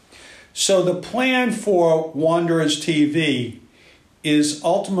reality. So the plan for Wanderers TV is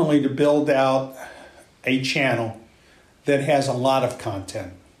ultimately to build out a channel that has a lot of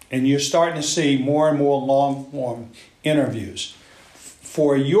content. And you're starting to see more and more long-form interviews.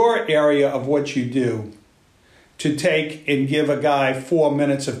 For your area of what you do, to take and give a guy 4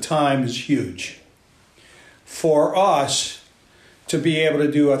 minutes of time is huge. For us to be able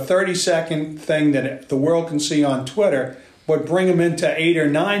to do a 30-second thing that the world can see on Twitter, but bring them into 8 or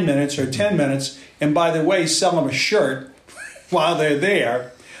 9 minutes or 10 minutes, and by the way, sell them a shirt while they're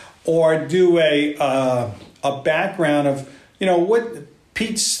there, or do a background of, you know, what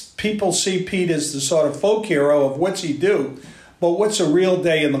people see Pete as the sort of folk hero of what's he do, but what's a real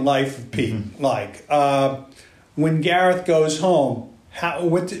day in the life of Pete like? When Gareth goes home,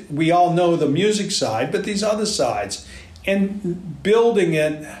 we all know the music side, but these other sides, and building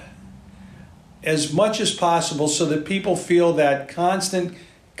it as much as possible so that people feel that constant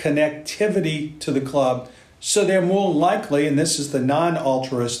connectivity to the club, so they're more likely, and this is the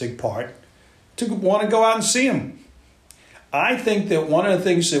non-altruistic part, to want to go out and see them. I think that one of the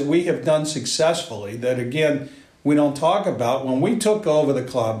things that we have done successfully, that again, we don't talk about. When we took over the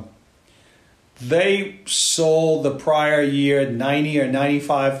club, they sold the prior year 90 or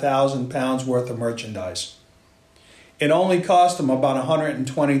 95,000 pounds worth of merchandise. It only cost them about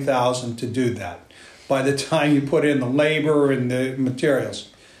 120,000 to do that by the time you put in the labor and the materials.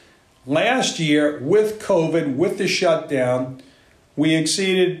 Last year, with COVID, with the shutdown, we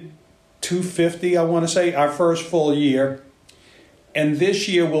exceeded 250, I want to say, our first full year. And this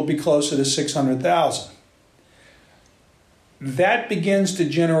year will be closer to 600,000. That begins to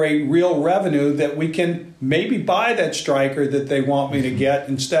generate real revenue that we can maybe buy that striker that they want me to get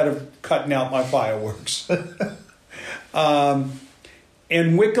instead of cutting out my fireworks.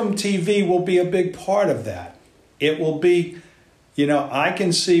 And Wycombe TV will be a big part of that. It will be, I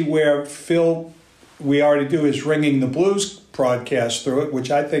can see where Phil, we already do his Ringing the Blues broadcast through it,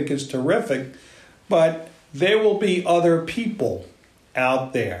 which I think is terrific, but there will be other people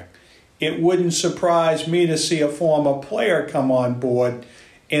out there. It wouldn't surprise me to see a former player come on board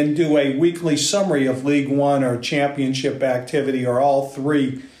and do a weekly summary of League One or championship activity or all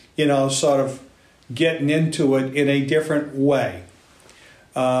three, sort of getting into it in a different way.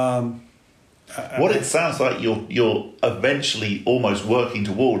 What it sounds like you're eventually almost working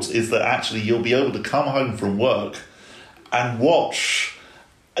towards is that actually you'll be able to come home from work and watch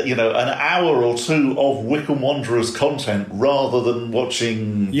an hour or two of Wycombe Wanderers content rather than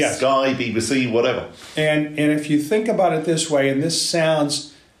watching Sky, BBC, whatever. And if you think about it this way, and this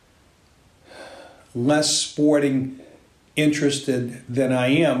sounds less sporting interested than I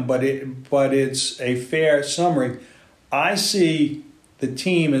am, but it's a fair summary. I see the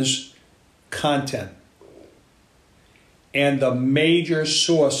team as content, and the major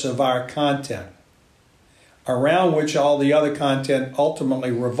source of our content, around which all the other content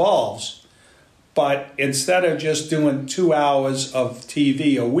ultimately revolves. But instead of just doing 2 hours of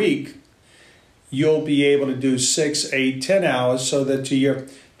TV a week, you'll be able to do 6, 8, 10 hours so that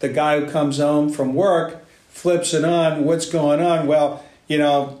the guy who comes home from work flips it on, what's going on? Well,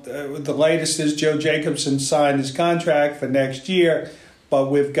 the latest is Joe Jacobson signed his contract for next year, but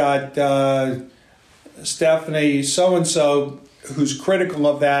we've got Stephanie so-and-so who's critical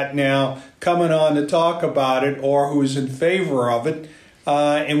of that now coming on to talk about it, or who's in favor of it,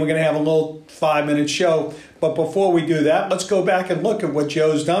 and we're going to have a little 5-minute show. But before we do that, let's go back and look at what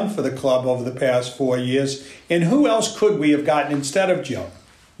Joe's done for the club over the past 4 years, and who else could we have gotten instead of Joe?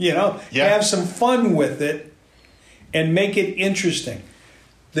 Have some fun with it and make it interesting.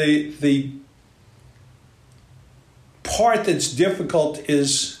 The part that's difficult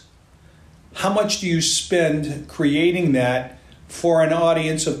is how much do you spend creating that for an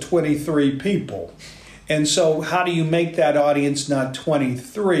audience of 23 people? And so how do you make that audience not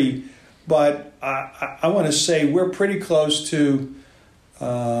 23? But I want to say we're pretty close to,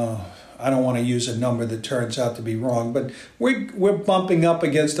 I don't want to use a number that turns out to be wrong, but we're bumping up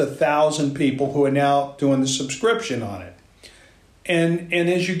against 1,000 people who are now doing the subscription on it. And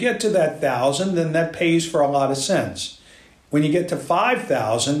as you get to that 1,000, then that pays for a lot of sense. When you get to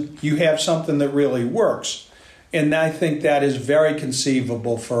 5,000, you have something that really works. And I think that is very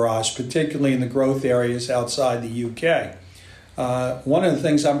conceivable for us, particularly in the growth areas outside the UK. One of the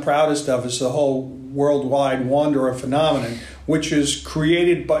things I'm proudest of is the whole worldwide wanderer phenomenon, which is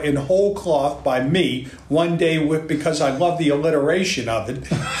created in whole cloth by me one day because I love the alliteration of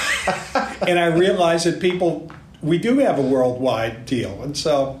it. And I realize that we do have a worldwide deal. And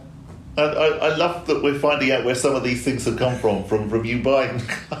so I love that we're finding out where some of these things have come from you buying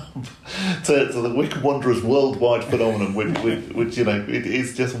to the Wycombe Wanderers worldwide phenomenon, which it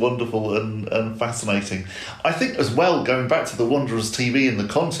is just wonderful and fascinating. I think as well, going back to the Wanderers TV and the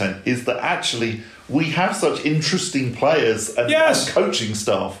content, is that actually we have such interesting players and coaching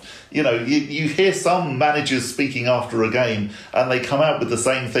staff. You hear some managers speaking after a game and they come out with the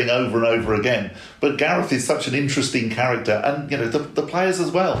same thing over and over again. But Gareth is such an interesting character, and the players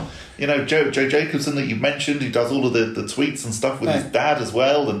as well. Joe Jacobson that you mentioned, who does all of the tweets and stuff with his dad as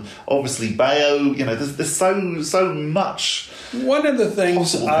well, and obviously Bayo. There's so much. One of the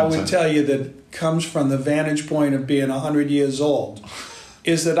things I would tell you that comes from the vantage point of being 100 years old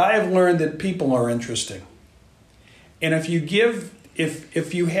is that I have learned that people are interesting, and if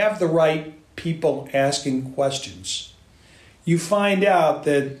you have the right people asking questions, you find out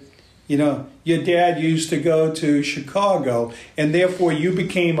that your dad used to go to Chicago, and therefore you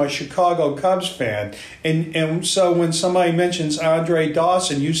became a Chicago Cubs fan. And so when somebody mentions Andre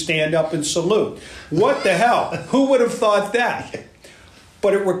Dawson, you stand up and salute. What the hell? Who would have thought that?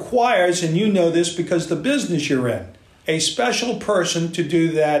 But it requires, and you know this because the business you're in, a special person to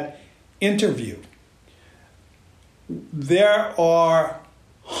do that interview. There are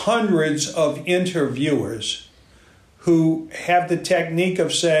hundreds of interviewers who have the technique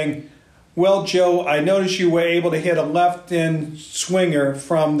of saying, well, Joe, I noticed you were able to hit a left-in swinger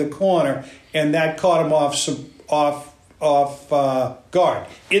from the corner, and that caught him off guard.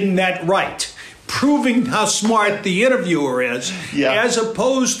 Isn't that right? Proving how smart the interviewer is, as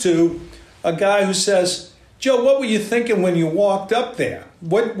opposed to a guy who says, Joe, what were you thinking when you walked up there?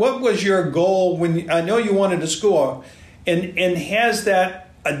 What was your goal when I know you wanted to score, and has that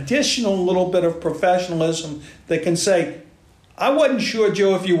additional little bit of professionalism that can say, I wasn't sure,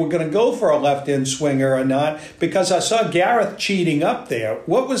 Joe, if you were going to go for a left-in swinger or not, because I saw Gareth cheating up there.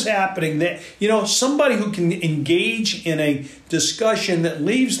 What was happening there? You know, somebody who can engage in a discussion that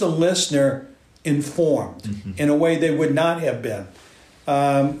leaves the listener informed in a way they would not have been.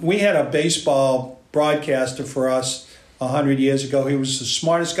 We had a baseball broadcaster for us 100 years ago. He was the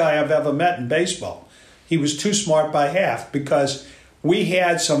smartest guy I've ever met in baseball. He was too smart by half because we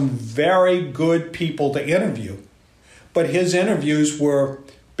had some very good people to interview, but his interviews were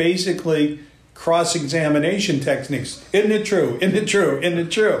basically cross-examination techniques. Isn't it true? Isn't it true? Isn't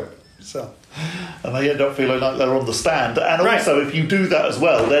it true? So, and they end up feeling like they're on the stand. And also, if you do that as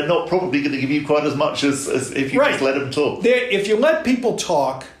well, they're not probably going to give you quite as much as if you just let them talk. If you let people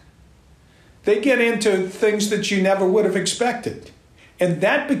talk, they get into things that you never would have expected. And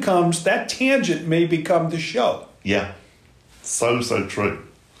that tangent may become the show. Yeah. So true.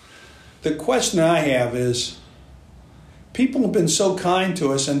 The question I have is, people have been so kind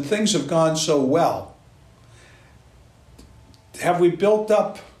to us and things have gone so well. Have we built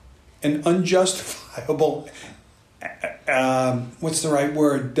up an unjustifiable, what's the right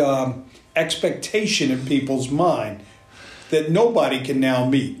word, expectation in people's mind that nobody can now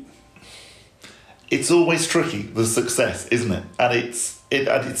meet? It's always tricky, the success, isn't it? And it's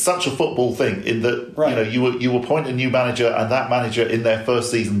such a football thing in that you appoint a new manager, and that manager in their first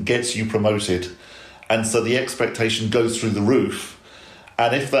season gets you promoted, and so the expectation goes through the roof.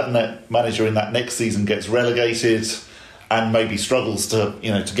 And if that manager in that next season gets relegated and maybe struggles to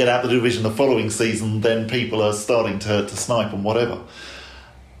get out the division the following season, then people are starting to snipe and whatever.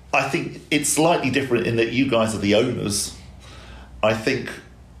 I think it's slightly different in that you guys are the owners. I think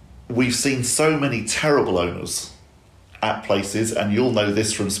we've seen so many terrible owners at places, and you'll know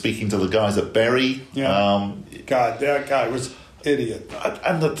this from speaking to the guys at Bury. Yeah. God, that guy was idiot.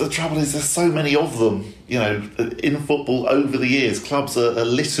 And the trouble is, there's so many of them. In football over the years, clubs are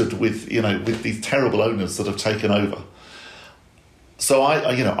littered with these terrible owners that have taken over. So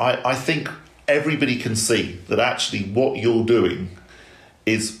I think everybody can see that actually what you're doing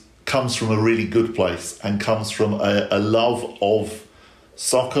comes from a really good place and comes from a love of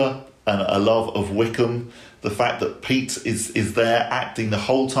soccer and a love of Wycombe. The fact that Pete is there acting the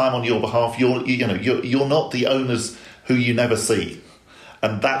whole time on your behalf. You're not the owners who you never see,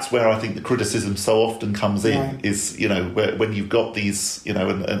 and that's where I think the criticism so often comes in. Right. Is when you've got these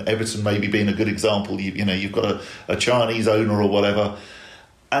and Everton maybe being a good example. You've got a Chinese owner or whatever,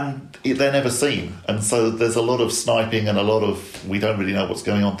 and they're never seen, and so there's a lot of sniping and a lot of we don't really know what's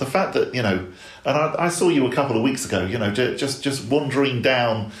going on. The fact that and I saw you a couple of weeks ago, just wandering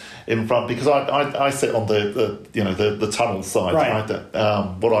down in front, because I sit on the tunnel side, right?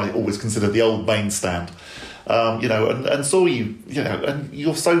 What I always consider the old main stand, and saw you, and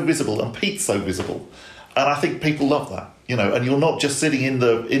you're so visible, and Pete's so visible, and I think people love that, and you're not just sitting in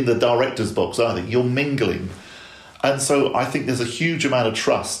the director's box either, you're mingling. And so I think there's a huge amount of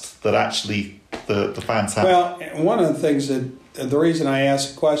trust that actually the fans have. Well, one of the things the reason I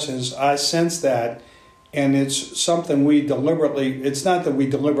ask the question is I sense that, and it's something it's not that we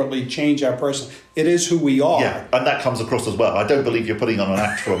deliberately change our person, it is who we are. Yeah, and that comes across as well. I don't believe you're putting on an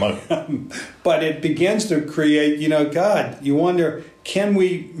act for a moment. But it begins to create, God, you wonder, can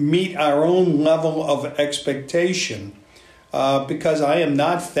we meet our own level of expectation? Because I am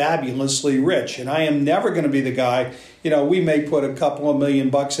not fabulously rich, and I am never going to be the guy. We may put a couple of $1 million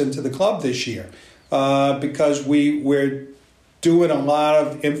into the club this year because we're doing a lot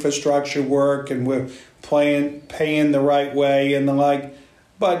of infrastructure work and we're paying the right way and the like.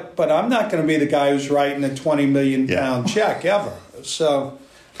 But I'm not going to be the guy who's writing a £20 million check ever. So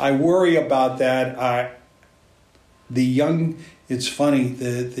I worry about that. It's funny,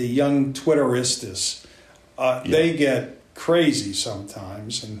 the young Twitteristas, they get crazy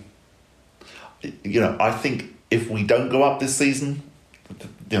sometimes, and I think if we don't go up this season,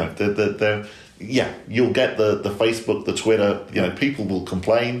 you'll get the Facebook, the Twitter, people will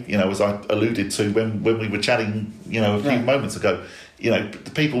complain, as I alluded to when we were chatting, a few moments ago,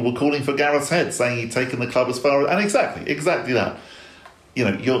 the people were calling for Gareth's head, saying he'd taken the club as far, and exactly that.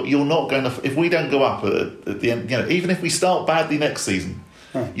 You're not going to, if we don't go up at the end, even if we start badly next season,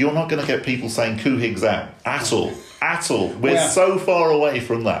 you're not going to get people saying Couhig's out at all. at all. We're Yeah. so far away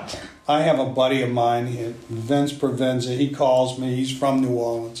from that. I have a buddy of mine, Vince Provenza. He calls me. He's from New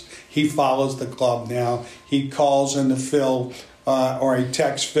Orleans. He follows the club now. He calls into Phil, or he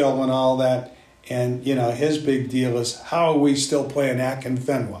texts Phil and all that. And, you know, his big deal is, how are we still playing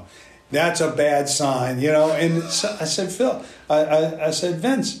Akinfenwa? That's a bad sign, you know. And so I said, Phil, I said,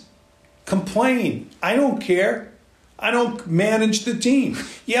 Vince, complain. I don't care. I don't manage the team.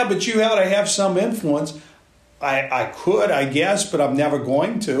 Yeah, but you ought to have some influence. I could, I guess, but I'm never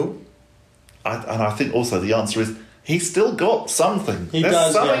going to. And I think also the answer is, he's still got something. He There's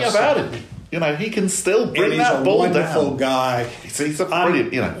does something have about something. him. You know, he can still And bring he's that a ball wonderful down. guy. He's a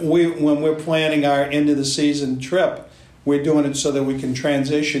brilliant, you know. When we're planning our end of the season trip, we're doing it so that we can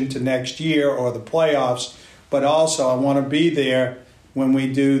transition to next year or the playoffs. But also, I want to be there when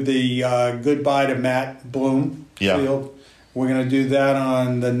we do the goodbye to Matt Bloom field. We're going to do that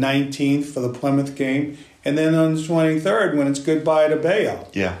on the 19th for the Plymouth game. And then on the 23rd, when it's goodbye to Bayo.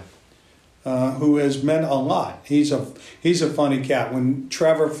 Yeah. Who has meant a lot. He's a funny cat. When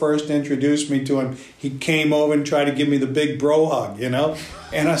Trevor first introduced me to him, he came over and tried to give me the big bro hug, you know?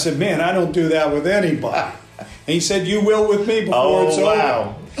 And I said, man, I don't do that with anybody. And he said, you will with me before it's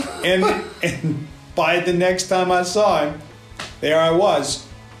wow. over. And by the next time I saw him, there I was.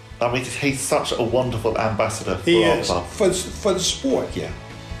 I mean, he's such a wonderful ambassador for He our is, club. for the sport. Yeah.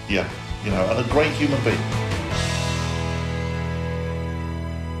 Yeah. You know, and a great human being.